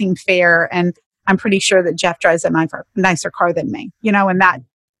doesn't seem fair. And I'm pretty sure that Jeff drives a nicer car than me, and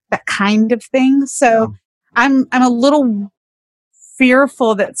that kind of thing. So I'm a little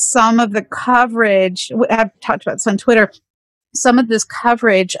fearful that some of the coverage, I've talked about this on Twitter, some of this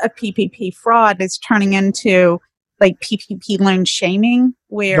coverage of PPP fraud is turning into like PPP loan shaming,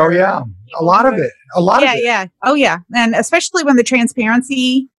 where a lot of it. And especially when the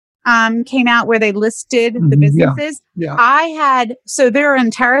transparency came out, where they listed the businesses. So there are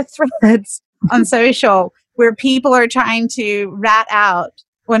entire threads on social where people are trying to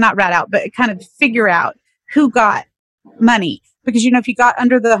not rat out, but kind of figure out who got money. Because, if you got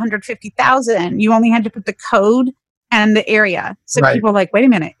under the 150,000, you only had to put the code and the area. So people are like, wait a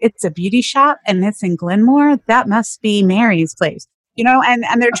minute, it's a beauty shop and it's in Glenmore. That must be Mary's place,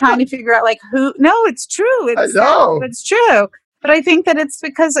 and they're trying to figure out who. No, it's true. It's true. But I think that it's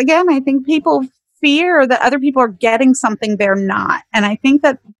because, again, I think people fear that other people are getting something they're not. And I think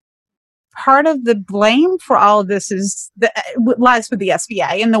that part of the blame for all of this lies with the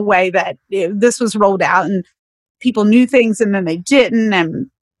SBA and the way that this was rolled out, and people knew things and then they didn't.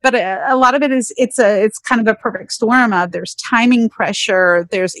 But a lot of it is, it's kind of a perfect storm of, there's timing pressure,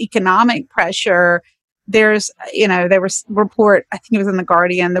 there's economic pressure. There's, there was a report, I think it was in The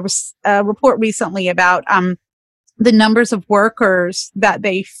Guardian, there was a report recently about the numbers of workers that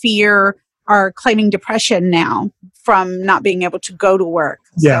they fear are claiming depression now from not being able to go to work.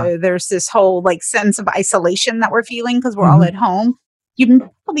 So there's this whole sense of isolation that we're feeling because we're all at home. You can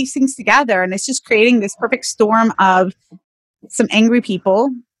put all these things together, and it's just creating this perfect storm of some angry people.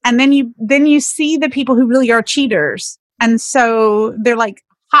 And then you see the people who really are cheaters. And so they're like,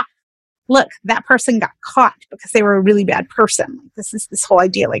 ha, look, that person got caught because they were a really bad person. This is this whole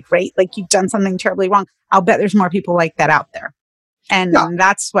idea, you've done something terribly wrong. I'll bet there's more people like that out there. And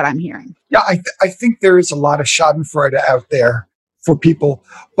that's what I'm hearing. Yeah, I think there is a lot of schadenfreude out there for people.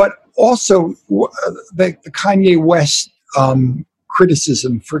 But also the Kanye West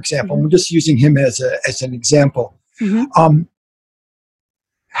criticism, for example, I'm just using him as an example.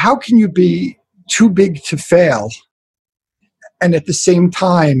 How can you be too big to fail and at the same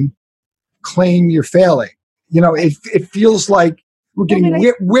time claim you're failing? it feels like we're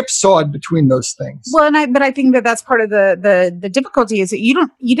getting whipsawed between those things. Well, but I think that's part of the difficulty is that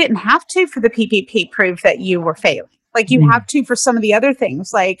you didn't have to for the PPP prove that you were failing. Like you have to for some of the other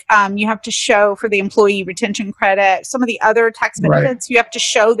things, like you have to show for the employee retention credit, some of the other tax benefits, you have to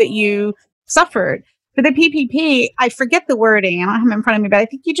show that you suffered. For the PPP, I forget the wording. I don't have it in front of me, but I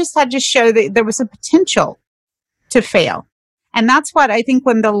think you just had to show that there was a potential to fail. And that's what I think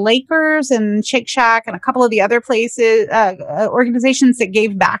when the Lakers and Shake Shack and a couple of the other places, organizations that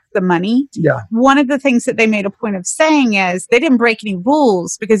gave back the money, one of the things that they made a point of saying is they didn't break any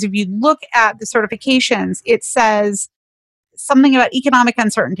rules, because if you look at the certifications, it says something about economic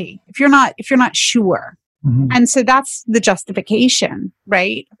uncertainty. If you're not sure. Mm-hmm. And so that's the justification,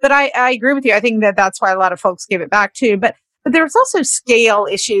 right? But I agree with you. I think that that's why a lot of folks gave it back too. But there's also scale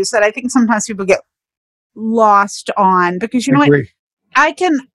issues that I think sometimes people get lost on, because you know what, I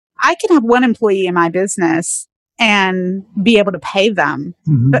can have one employee in my business and be able to pay them,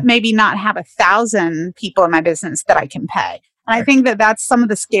 but maybe not have 1,000 people in my business that I can pay. And I think that that's some of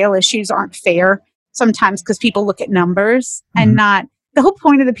the scale issues aren't fair sometimes, because people look at numbers and not. The whole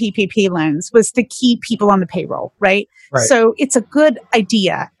point of the PPP loans was to keep people on the payroll, right? So it's a good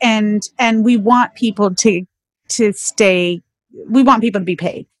idea, and we want people to stay. We want people to be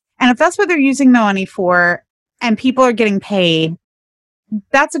paid. And if that's what they're using the money for and people are getting paid,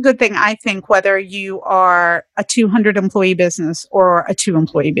 that's a good thing, I think, whether you are a 200 employee business or a 2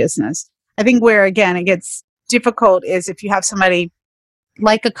 employee business. I think where, again, it gets difficult is if you have somebody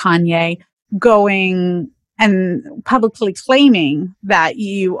like a Kanye going and publicly claiming that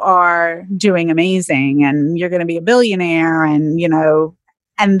you are doing amazing and you're going to be a billionaire and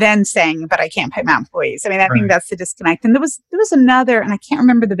then saying, but I can't pay my employees. I mean, I think that's the disconnect. And there was another, and I can't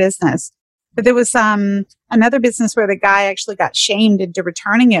remember the business, but there was another business where the guy actually got shamed into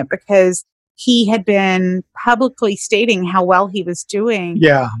returning it because he had been publicly stating how well he was doing.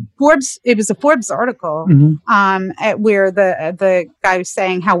 Yeah. It was a Forbes article where the guy was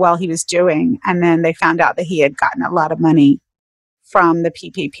saying how well he was doing. And then they found out that he had gotten a lot of money from the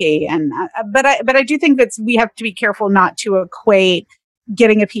PPP. And but I do think that we have to be careful not to equate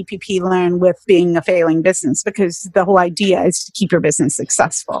getting a PPP loan with being a failing business, because the whole idea is to keep your business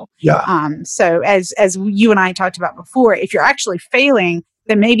successful. Yeah. So as you and I talked about before, if you're actually failing,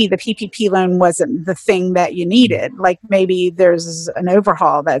 then maybe the PPP loan wasn't the thing that you needed. Like maybe there's an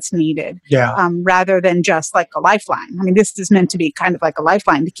overhaul that's needed. Yeah. Rather than just like a lifeline. I mean, this is meant to be kind of like a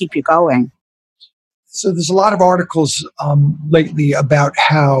lifeline to keep you going. So there's a lot of articles lately about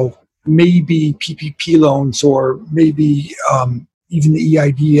how maybe PPP loans or maybe even the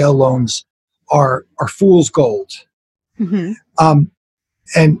EIDL loans are fool's gold. And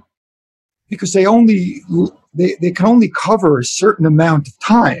because they can only cover a certain amount of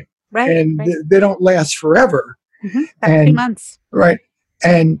time. They don't last forever. About 2 months. Right.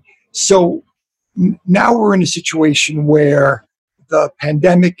 And so now we're in a situation where the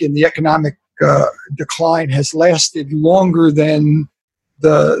pandemic and the economic decline has lasted longer than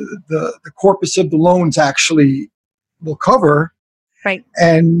the corpus of the loans actually will cover. Right.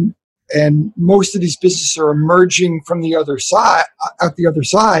 And most of these businesses are emerging from the other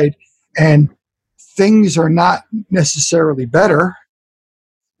side, and things are not necessarily better.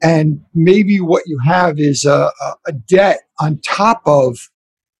 And maybe what you have is a debt on top of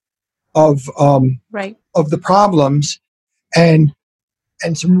the problems, and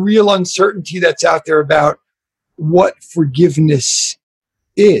some real uncertainty that's out there about what forgiveness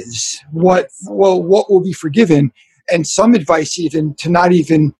is. What will be forgiven? And some advice even to not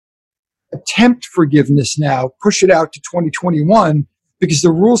even attempt forgiveness now, push it out to 2021, because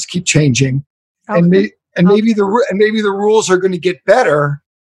the rules keep changing. And maybe the rules are going to get better.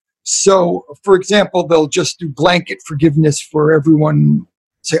 So, for example, they'll just do blanket forgiveness for everyone,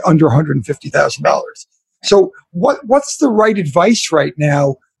 say under $150,000. So, what's the right advice right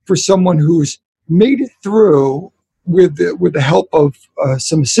now for someone who's made it through with the help of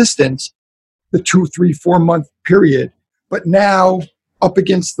some assistance, the 2, 3, 4 month period, but now up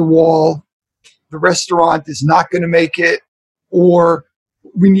against the wall, the restaurant is not going to make it, or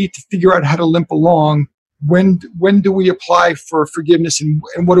we need to figure out how to limp along. When do we apply for forgiveness, and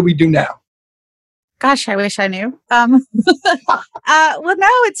what do we do now? Gosh, I wish I knew. Well, no,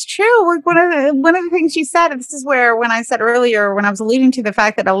 it's true. One of the things you said, and this is where, when I said earlier, when I was alluding to the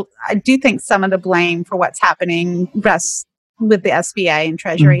fact that I do think some of the blame for what's happening rests with the SBA and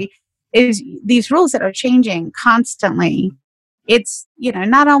Treasury, is these rules that are changing constantly. It's,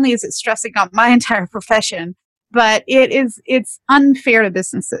 not only is it stressing out my entire profession, but it's unfair to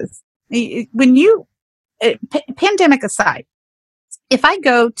businesses. Pandemic aside, if I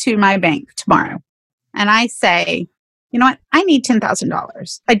go to my bank tomorrow and I say, you know what, I need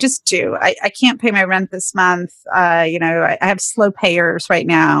 $10,000. I just do. I can't pay my rent this month. I have slow payers right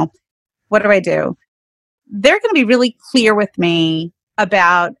now. What do? They're going to be really clear with me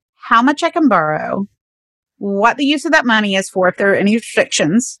about how much I can borrow, what the use of that money is for, if there are any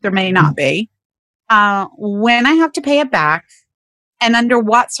restrictions. There may not be. When I have to pay it back, and under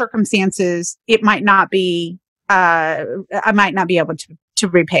what circumstances it might not be, I might not be able to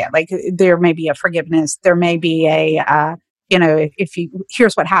repay it. Like there may be a forgiveness. There may be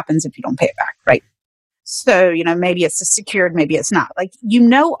here's what happens if you don't pay it back, right? So, maybe it's secured, maybe it's not. Like,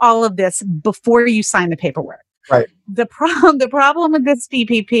 all of this before you sign the paperwork. Right. The problem with this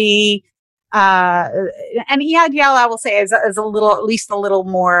PPP, and EIDL, I will say is at least a little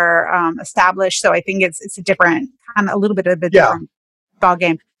more established. So I think it's a different a little bit of a different ball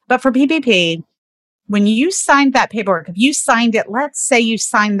game. But for PPP, when you signed that paperwork, if you signed it, let's say you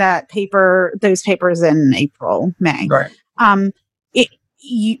signed those papers in April, May. Right.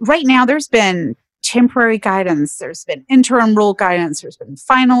 Right now, there's been temporary guidance. There's been interim rule guidance. There's been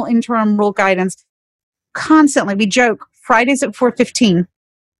final interim rule guidance. Constantly, we joke, Fridays at 4:15,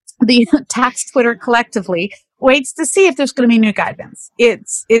 the tax Twitter collectively waits to see if there's going to be new guidance.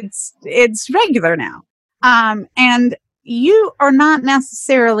 It's regular now. And you are not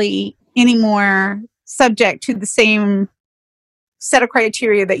necessarily anymore subject to the same set of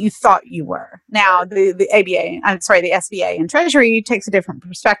criteria that you thought you were. Now, the SBA and Treasury takes a different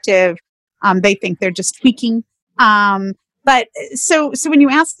perspective. They think they're just tweaking. But so when you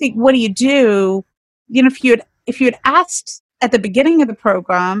ask, what do you do? If you had asked at the beginning of the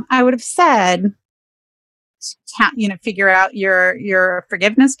program, I would have said, figure out your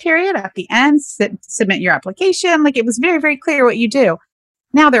forgiveness period at the end, submit your application. Like, it was very, very clear what you do.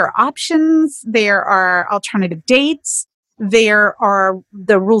 Now there are options. There are alternative dates. There are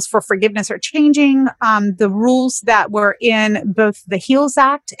the rules for forgiveness are changing. The rules that were in both the HEALS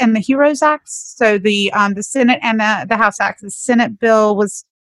Act and the HEROES Act. So the Senate and the House Act. The Senate bill was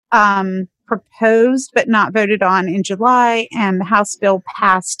proposed but not voted on in July, and the House bill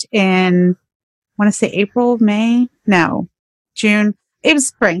passed in, I want to say April, May? No, June. It was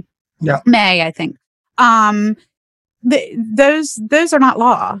spring. Yeah, May, I think. Those are not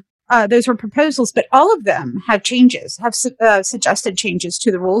law. Those were proposals, but all of them have suggested changes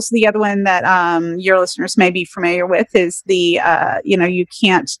to the rules. The other one that your listeners may be familiar with is you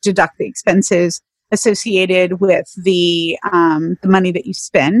can't deduct the expenses associated with the money that you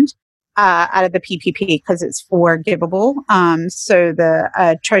spend out of the PPP because it's forgivable. So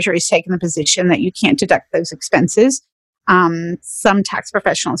the Treasury has taken the position that you can't deduct those expenses. Some tax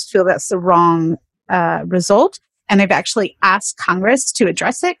professionals feel that's the wrong result. And they've actually asked Congress to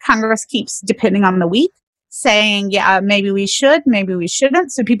address it. Congress keeps, depending on the week, saying, yeah, maybe we should, maybe we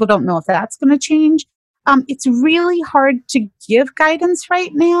shouldn't. So people don't know if that's going to change. It's really hard to give guidance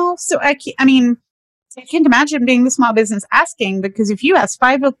right now. So I can't imagine being the small business asking, because if you ask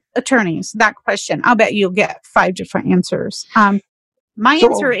 5 attorneys that question, I'll bet you'll get 5 different answers. My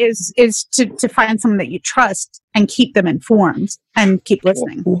answer is to find someone that you trust and keep them informed and keep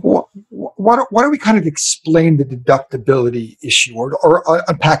listening. Why don't we kind of explain the deductibility issue or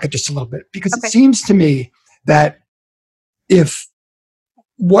unpack it just a little bit? Because It seems to me that if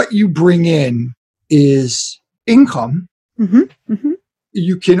what you bring in is income,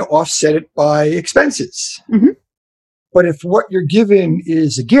 you can offset it by expenses. But if what you're given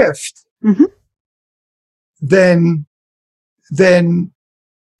is a gift, then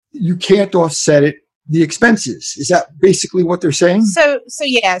you can't offset the expenses. Is that basically what they're saying? So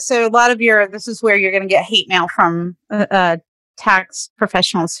a lot of this is where you're going to get hate mail from tax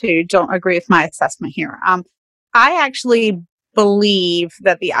professionals who don't agree with my assessment here. I actually believe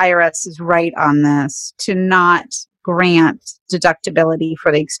that the IRS is right on this to not grant deductibility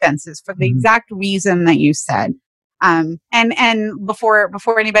for the expenses for the exact reason that you said. And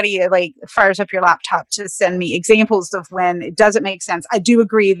before anybody fires up your laptop to send me examples of when it doesn't make sense, I do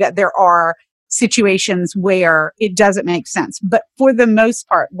agree that there are situations where it doesn't make sense. But for the most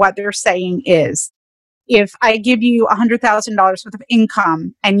part, what they're saying is, if I give you $100,000 worth of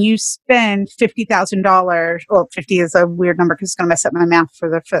income and you spend $50,000, well, 50 is a weird number because it's going to mess up my math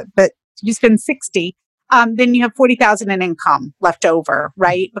but you spend 60, then you have $40,000 in income left over,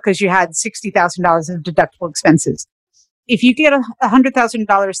 right? Because you had $60,000 of deductible expenses. If you get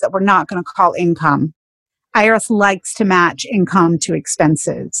 $100,000 that we're not going to call income, IRS likes to match income to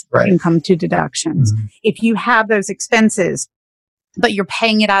expenses, income to deductions. If you have those expenses, but you're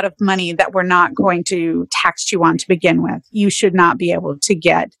paying it out of money that we're not going to tax you on to begin with, you should not be able to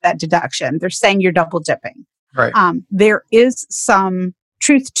get that deduction. They're saying you're double dipping. Right. There is some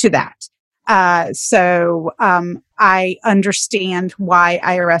truth to that. I understand why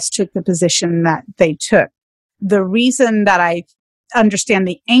IRS took the position that they took. The reason that I understand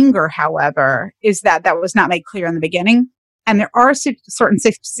the anger, however, is that was not made clear in the beginning. And there are certain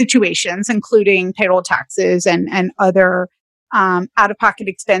situations, including payroll taxes and other out-of-pocket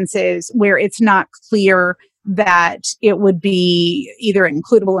expenses, where it's not clear that it would be either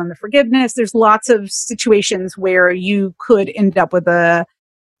includable in the forgiveness. There's lots of situations where you could end up with a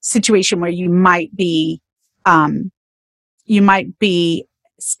situation where you might be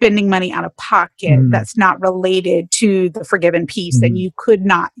spending money out of pocket that's not related to the forgiven piece, and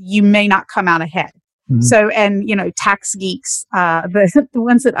you may not come out ahead. So, and tax geeks, the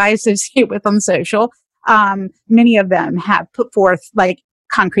ones that I associate with on social, many of them have put forth like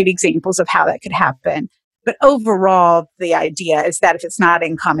concrete examples of how that could happen. But overall, the idea is that if it's not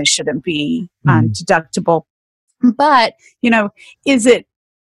income, it shouldn't be deductible. But,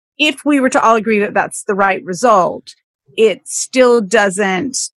 if we were to all agree that that's the right result, it still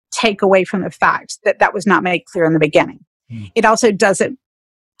doesn't take away from the fact that was not made clear in the beginning. It also doesn't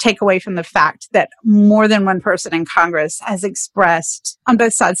take away from the fact that more than one person in Congress has expressed, on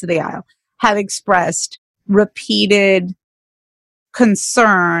both sides of the aisle, have expressed repeated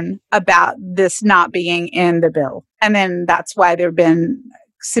concern about this not being in the bill. And then that's why there have been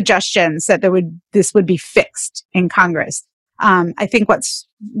suggestions that this would be fixed in Congress. I think what's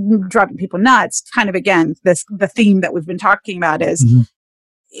driving people nuts, kind of again, the theme that we've been talking about is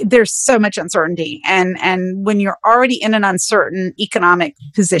there's so much uncertainty. And when you're already in an uncertain economic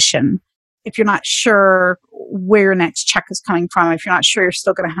position, if you're not sure where your next check is coming from, if you're not sure you're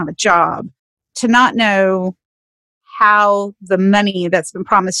still going to have a job, to not know how the money that's been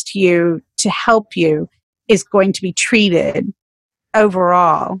promised to you to help you is going to be treated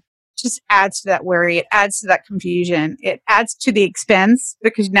overall just adds to that worry. It adds to that confusion. It adds to the expense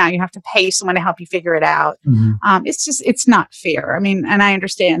because now you have to pay someone to help you figure it out. It's not fair. I mean, and I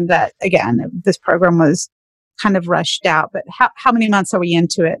understand that, again, this program was kind of rushed out, but how many months are we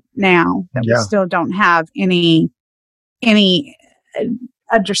into it now that we still don't have any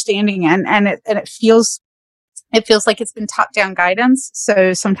understanding? And it feels like it's been top-down guidance.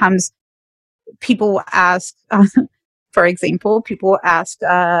 So sometimes people will ask, for example, people will ask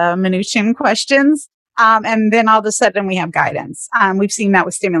Mnuchin questions, and then all of a sudden we have guidance. We've seen that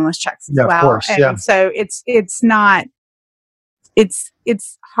with stimulus checks as well. Of course, and so it's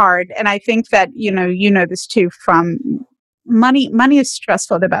hard. And I think that, you know this too, from money is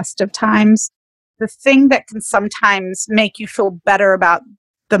stressful the best of times. The thing that can sometimes make you feel better about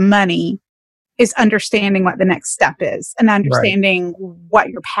the money is understanding what the next step is and understanding what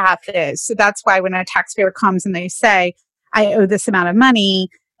your path is. So that's why when a taxpayer comes and they say, I owe this amount of money,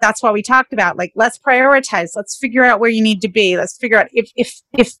 that's why we talked about, like, let's prioritize. Let's figure out where you need to be. Let's figure out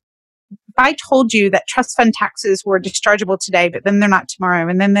if I told you that trust fund taxes were dischargeable today, but then they're not tomorrow,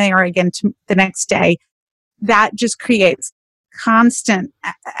 and then they are again the next day, that just creates constant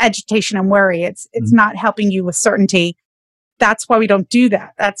agitation and worry. It's not helping you with certainty. That's why we don't do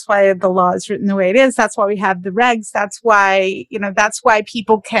that. That's why the law is written the way it is. That's why we have the regs. That's why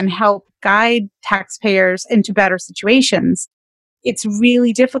people can help guide taxpayers into better situations. It's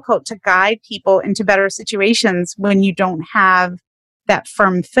really difficult to guide people into better situations when you don't have that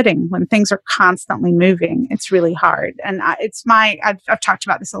firm footing, when things are constantly moving. It's really hard. And I've talked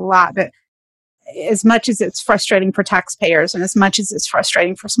about this a lot, but as much as it's frustrating for taxpayers and as much as it's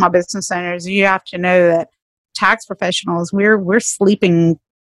frustrating for small business owners, you have to know that tax professionals, we're sleeping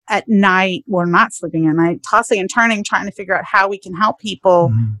at night. We're not sleeping at night, tossing and turning, trying to figure out how we can help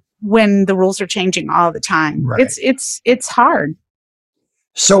people when the rules are changing all the time. Right. It's hard.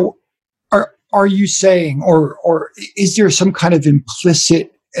 So are you saying, or is there some kind of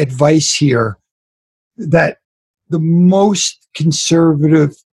implicit advice here that the most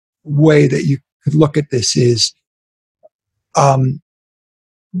conservative way that you could look at this is,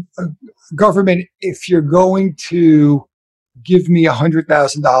 government, if you're going to give me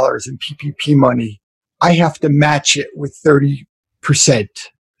 $100,000 in PPP money, I have to match it with 30%.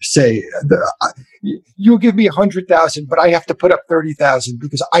 Say you'll give me 100,000, but I have to put up 30,000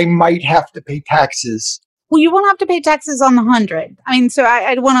 because I might have to pay taxes. Well, you won't have to pay taxes on the 100. I mean, so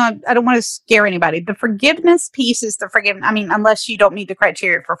I don't want to scare anybody. The forgiveness piece is the forgiveness. I mean, unless you don't meet the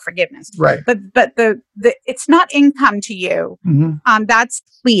criteria for forgiveness, right? But the it's not income to you. That's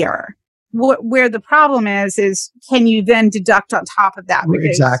clear. Where the problem is can you then deduct on top of that? Because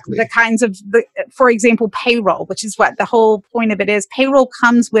exactly. The kinds of, for example, payroll, which is what the whole point of it is. Payroll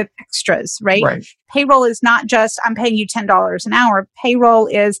comes with extras, right? Payroll is not just, I'm paying you $10 an hour. Payroll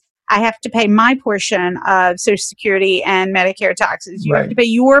is, I have to pay my portion of Social Security and Medicare taxes. You have to Right. pay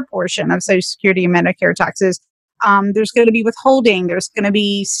your portion of Social Security and Medicare taxes. There's going to be withholding. There's going to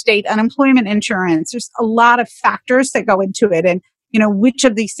be state unemployment insurance. There's a lot of factors that go into it. And, which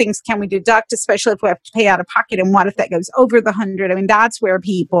of these things can we deduct, especially if we have to pay out of pocket? And what if that goes over the 100? I mean, that's where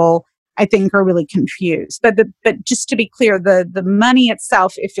people, I think, are really confused. But just to be clear, the money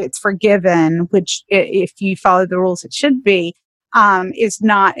itself, if it's forgiven, which if you follow the rules, it should be, is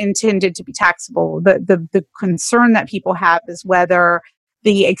not intended to be taxable. The concern that people have is whether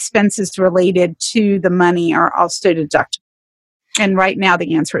the expenses related to the money are also deductible. And right now,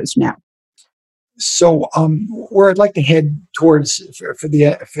 the answer is no. So, where I'd like to head towards for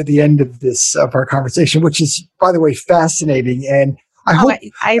the end of this of our conversation, which is, by the way, fascinating, and I hope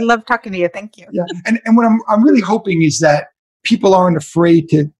I love talking to you. Thank you. Yeah, and what I'm really hoping is that people aren't afraid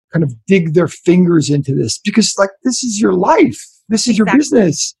to kind of dig their fingers into this, because this is your life, this is your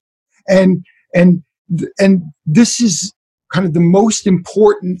business, and this is kind of the most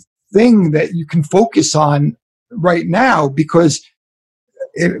important thing that you can focus on right now, because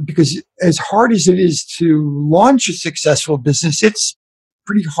as hard as it is to launch a successful business, it's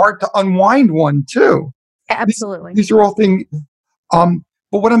pretty hard to unwind one too. Absolutely. These are all things. But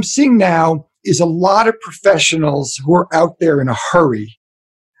what I'm seeing now is a lot of professionals who are out there in a hurry,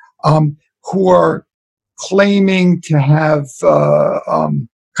 who are claiming to have I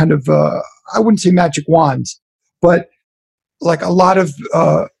wouldn't say magic wands, but like a lot of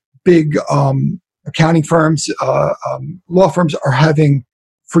big accounting firms, law firms are having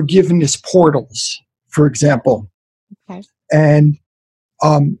forgiveness portals, for example. Okay. And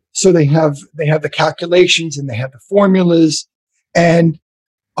so they have the calculations and they have the formulas. And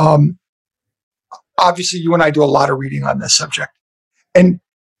obviously, you and I do a lot of reading on this subject. And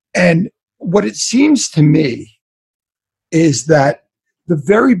what it seems to me is that the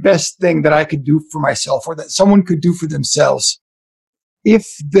very best thing that I could do for myself, or that someone could do for themselves,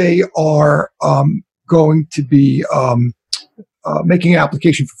 if they are going to be making an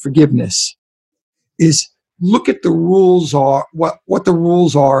application for forgiveness, is look at the rules, are what the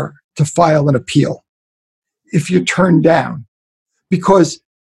rules are to file an appeal if you're turned down. Because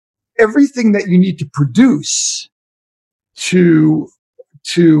everything that you need to produce to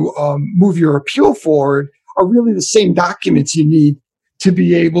move your appeal forward are really the same documents you need to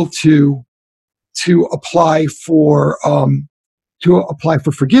be able to apply for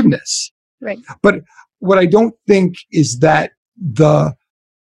forgiveness. Right. But what I don't think is that the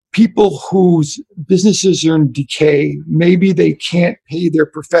people whose businesses are in decay, maybe they can't pay their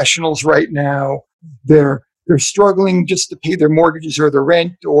professionals right now. They're struggling just to pay their mortgages or their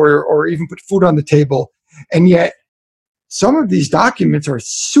rent or even put food on the table. And yet some of these documents are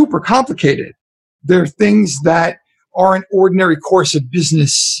super complicated. They're things that aren't ordinary course of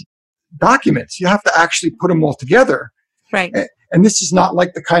business documents. You have to actually put them all together. Right. And this is not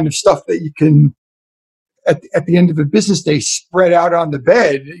like the kind of stuff that you can, at the end of a business day, spread out on the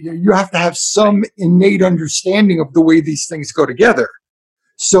bed. You have to have some innate understanding of the way these things go together.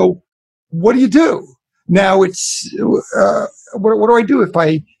 So what do? Now it's what do I do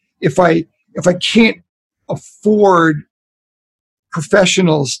if I can't afford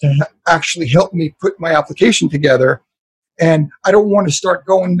professionals to actually help me put my application together, and I don't want to start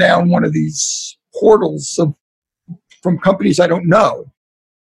going down one of these portals from companies I don't know.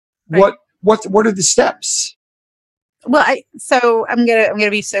 Right. What are the steps? Well, so I'm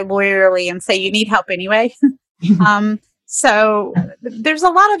gonna be so lawyerly and say you need help anyway. So there's a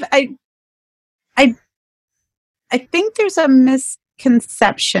lot of I think there's a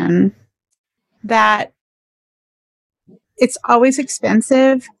misconception that it's always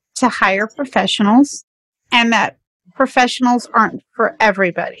expensive to hire professionals, and that professionals aren't for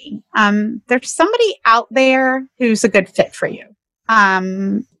everybody. There's somebody out there who's a good fit for you,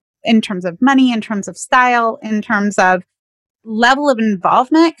 in terms of money, in terms of style, in terms of level of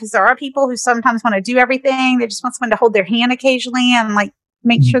involvement, because there are people who sometimes want to do everything. They just want someone to hold their hand occasionally and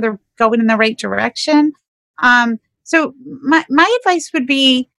make sure they're going in the right direction. So my advice would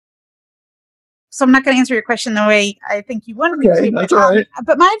be, so I'm not going to answer your question the way I think you wanted me to. That's all right.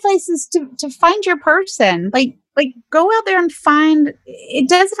 But my advice is to find your person. Like go out there and find. It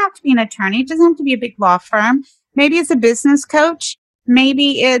doesn't have to be an attorney. It doesn't have to be a big law firm. Maybe it's a business coach.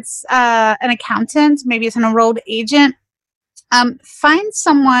 Maybe it's an accountant. Maybe it's an enrolled agent. Find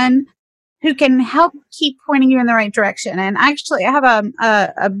someone who can help keep pointing you in the right direction. And actually, I have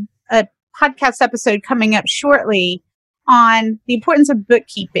a podcast episode coming up shortly on the importance of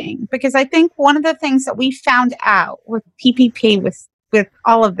bookkeeping, because I think one of the things that we found out with PPP, with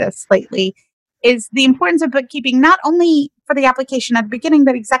all of this lately, is the importance of bookkeeping, not only for the application at the beginning,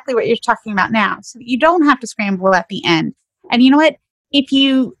 but exactly what you're talking about now, so that you don't have to scramble at the end. And you know what? If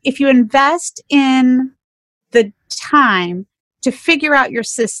you invest in the time to figure out your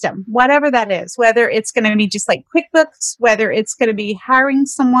system, whatever that is, whether it's going to be just like QuickBooks, whether it's going to be hiring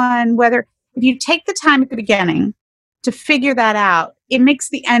someone, if you take the time at the beginning to figure that out, it makes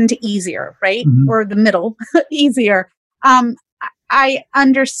the end easier, right? Mm-hmm. Or the middle easier. I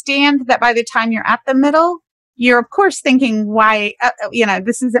understand that by the time you're at the middle, you're of course thinking, why,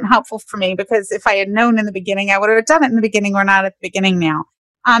 this isn't helpful for me, because if I had known in the beginning, I would have done it in the beginning. We're not at the beginning now.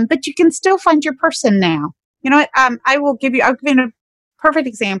 But you can still find your person now. You know what? I'll give you a perfect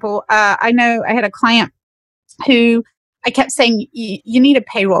example. I know I had a client who I kept saying, you need a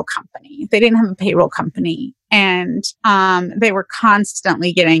payroll company. They didn't have a payroll company. And they were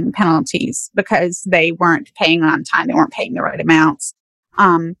constantly getting penalties because they weren't paying on time. They weren't paying the right amounts.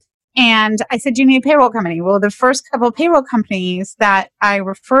 And I said, you need a payroll company. Well, the first couple of payroll companies that I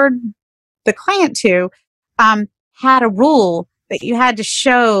referred the client to had a rule that you had to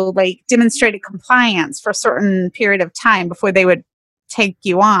show like demonstrated compliance for a certain period of time before they would take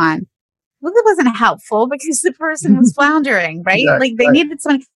you on. Well, that wasn't helpful because the person was floundering, right? Exactly. Like they needed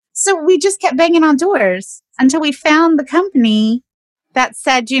someone. So we just kept banging on doors until we found the company that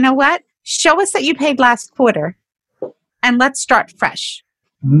said, you know what? Show us that you paid last quarter and let's start fresh.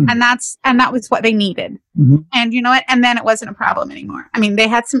 Mm-hmm. And that was what they needed. Mm-hmm. And you know what? And then it wasn't a problem anymore. I mean, they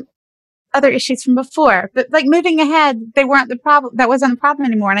had some other issues from before, but like moving ahead, they weren't the problem. That wasn't a problem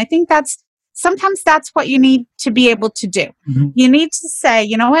anymore. And I think sometimes that's what you need to be able to do. Mm-hmm. You need to say,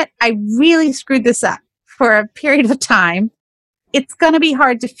 you know what? I really screwed this up for a period of time. It's going to be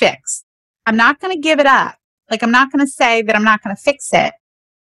hard to fix. I'm not going to give it up. Like, I'm not going to say that I'm not going to fix it,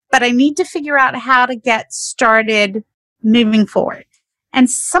 but I need to figure out how to get started moving forward. And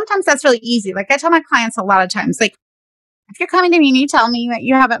sometimes that's really easy. Like I tell my clients a lot of times, like, if you're coming to me and you tell me that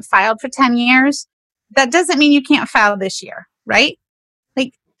you haven't filed for 10 years, that doesn't mean you can't file this year, right?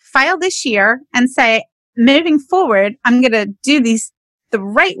 Like, file this year and say, moving forward, I'm going to do these the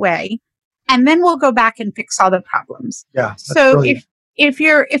right way. And then we'll go back and fix all the problems. Yeah. So brilliant. if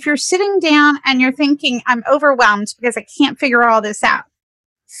you're sitting down and you're thinking, I'm overwhelmed because I can't figure all this out,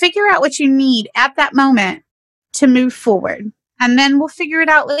 figure out what you need at that moment to move forward. And then we'll figure it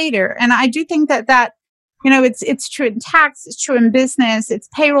out later. And I do think that it's true in tax, it's true in business, it's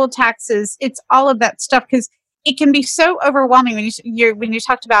payroll taxes, it's all of that stuff, because it can be so overwhelming when you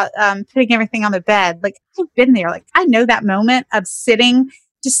talked about putting everything on the bed. Like, I've been there. Like, I know that moment of sitting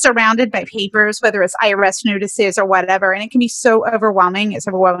just surrounded by papers, whether it's IRS notices or whatever, and it can be so overwhelming. It's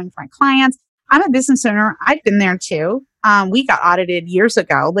overwhelming for my clients. I'm a business owner. I've been there too. We got audited years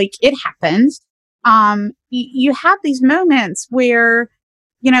ago. Like, it happens. You have these moments where,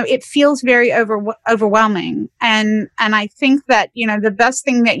 it feels very overwhelming. And I think that, the best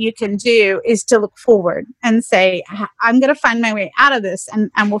thing that you can do is to look forward and say, I'm going to find my way out of this, and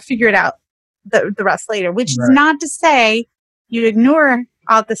we'll figure it out the rest later, which is not to say you ignore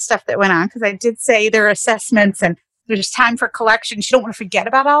all the stuff that went on. Because I did say there are assessments and there's time for collections. You don't want to forget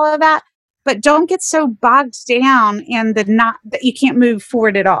about all of that, but don't get so bogged down in that you can't move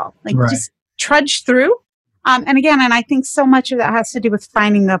forward at all. Like, just trudge through. And I think so much of that has to do with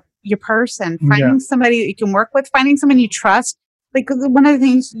finding your person, finding somebody that you can work with, finding someone you trust. Like, one of the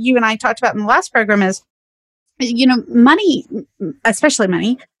things you and I talked about in the last program is, money, especially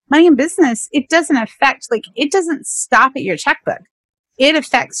money in business, it doesn't stop at your checkbook. It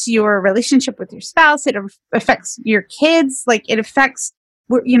affects your relationship with your spouse. It affects your kids. Like, it affects,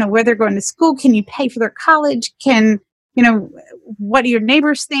 where they're going to school. Can you pay for their college? What do your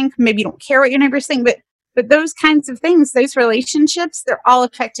neighbors think? Maybe you don't care what your neighbors think, but those kinds of things, those relationships, they're all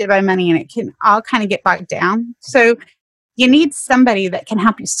affected by money, and it can all kind of get bogged down. So you need somebody that can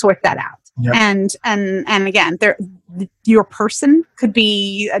help you sort that out. Yep. And again, your person could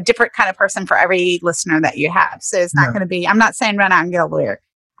be a different kind of person for every listener that you have. So it's not going to be, I'm not saying run out and get a lawyer.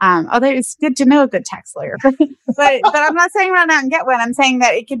 Although it's good to know a good tax lawyer, but I'm not saying run out and get one. I'm saying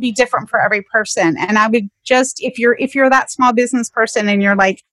that it could be different for every person. And I would just, if you're that small business person and you're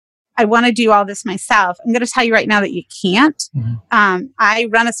like, I want to do all this myself, I'm going to tell you right now that you can't. Mm-hmm. I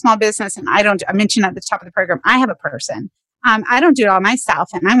run a small business, and I mentioned at the top of the program, I have a person. I don't do it all myself,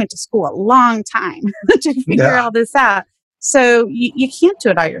 and I went to school a long time to figure all this out. So you can't do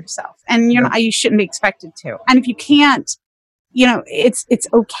it all yourself, and you shouldn't be expected to. And if you can't, it's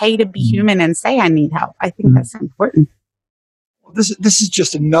okay to be human and say, I need help. I think that's important. Well, this is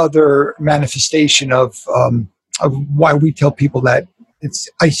just another manifestation of why we tell people that it's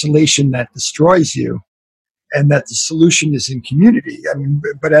isolation that destroys you. and that the solution is in community. I mean,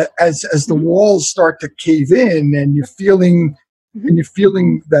 but as the walls start to cave in, and you're feeling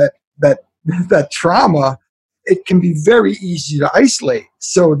that trauma, it can be very easy to isolate.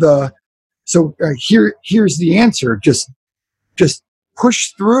 Here's the answer: just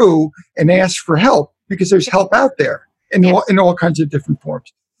push through and ask for help, because there's help out there in all kinds of different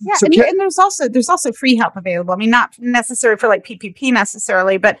forms. Yeah, and there's also free help available. I mean, not necessary for like PPP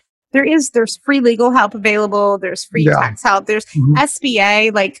necessarily, but there's free legal help available. There's free tax help. There's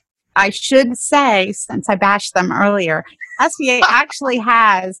SBA. Like, I should say, since I bashed them earlier, SBA actually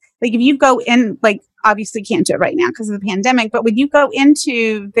has, like, if you go in, like, obviously can't do it right now because of the pandemic, but when you go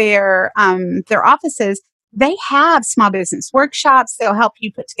into their offices, they have small business workshops. They'll help you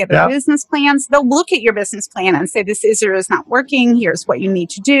put together business plans. They'll look at your business plan and say, this is or is not working. Here's what you need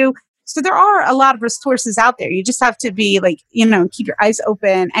to do. So there are a lot of resources out there. You just have to be like, keep your eyes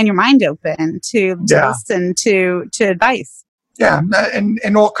open and your mind open to listen to advice. Yeah.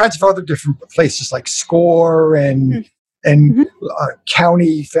 And all kinds of other different places like SCORE and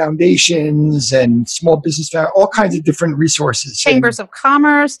county foundations and small business, all kinds of different resources. Chambers of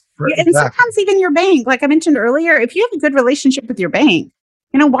Commerce. And sometimes even your bank. Like I mentioned earlier, if you have a good relationship with your bank,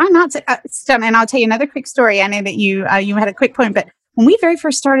 why not? And I'll tell you another quick story. I know that you had a quick point, but when we very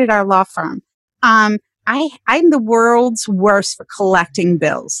first started our law firm, I'm the world's worst for collecting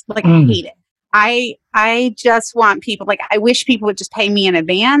bills. Like I hate it. I just want people, like, I wish people would just pay me in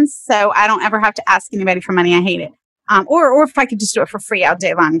advance so I don't ever have to ask anybody for money. I hate it. Or if I could just do it for free all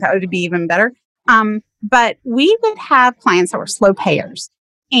day long, that would be even better. But we would have clients that were slow payers,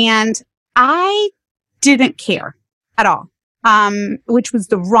 and I didn't care at all, which was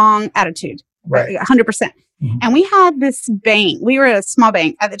the wrong attitude, right? 100%. Mm-hmm. And we had this bank. We were a small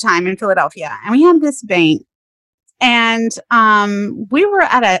bank at the time in Philadelphia, and we had this bank. And we were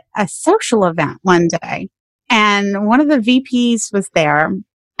at a social event one day, and one of the VPs was there,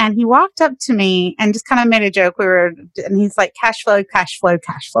 and he walked up to me and just kind of made a joke. And he's like, cash flow, cash flow,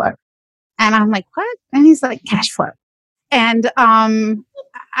 cash flow. And I'm like, what? And he's like, cash flow. And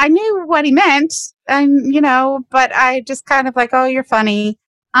I knew what he meant, and but I just kind of like, oh, you're funny.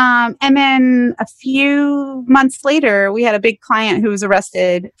 And then a few months later, we had a big client who was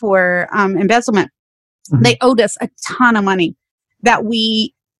arrested for embezzlement. Mm-hmm. They owed us a ton of money that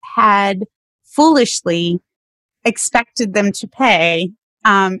we had foolishly expected them to pay,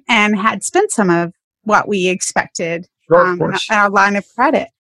 and had spent some of what we expected in our line of credit.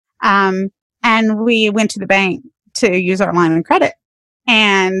 And we went to the bank to use our line of credit,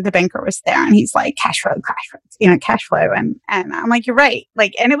 and the banker was there, and he's like, cash flow, cash flow. And I'm like, you're right.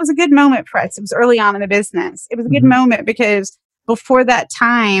 Like, and it was a good moment for us. It was early on in the business. It was a good moment because before that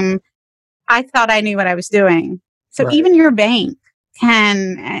time, I thought I knew what I was doing. So even your bank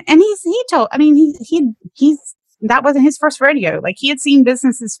can, and that wasn't his first rodeo. Like, he had seen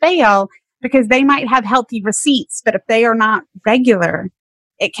businesses fail because they might have healthy receipts, but if they are not regular,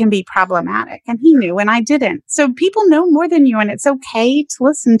 it can be problematic. And he knew, and I didn't. So people know more than you, and it's okay to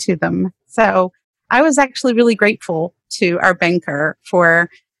listen to them. So I was actually really grateful to our banker for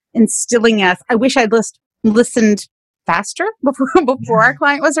instilling us. I wish I'd listened faster before our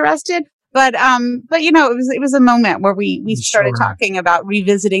client was arrested. But it was a moment where we started talking about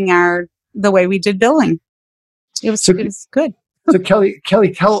revisiting the way we did billing. It was good. So Kelly,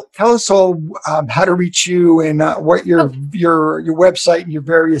 tell us all how to reach you, and what your website and your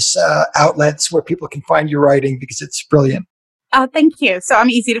various outlets where people can find your writing, because it's brilliant. Thank you. So I'm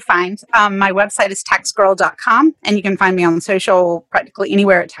easy to find. My website is taxgirl.com, and you can find me on social practically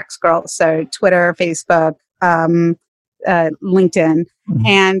anywhere at TaxGirl. So Twitter, Facebook, LinkedIn. Mm-hmm.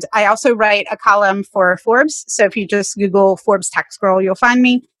 And I also write a column for Forbes. So if you just Google Forbes Tax Girl, you'll find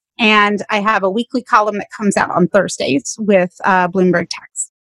me. And I have a weekly column that comes out on Thursdays with Bloomberg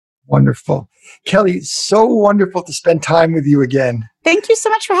Tax. Wonderful. Kelly, so wonderful to spend time with you again. Thank you so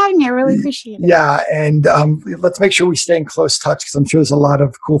much for having me. I really appreciate it. Yeah. And let's make sure we stay in close touch, because I'm sure there's a lot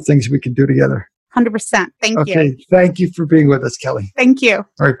of cool things we can do together. 100%. Thank you. Okay. Thank you for being with us, Kelly. Thank you.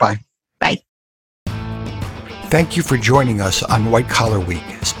 All right. Bye. Bye. Thank you for joining us on White Collar Week,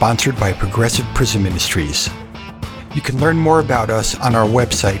 sponsored by Progressive Prison Ministries. You can learn more about us on our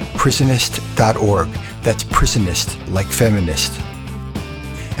website, prisonist.org. That's prisonist, like feminist.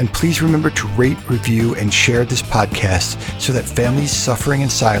 And please remember to rate, review, and share this podcast so that families suffering in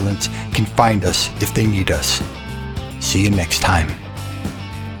silence can find us if they need us. See you next time.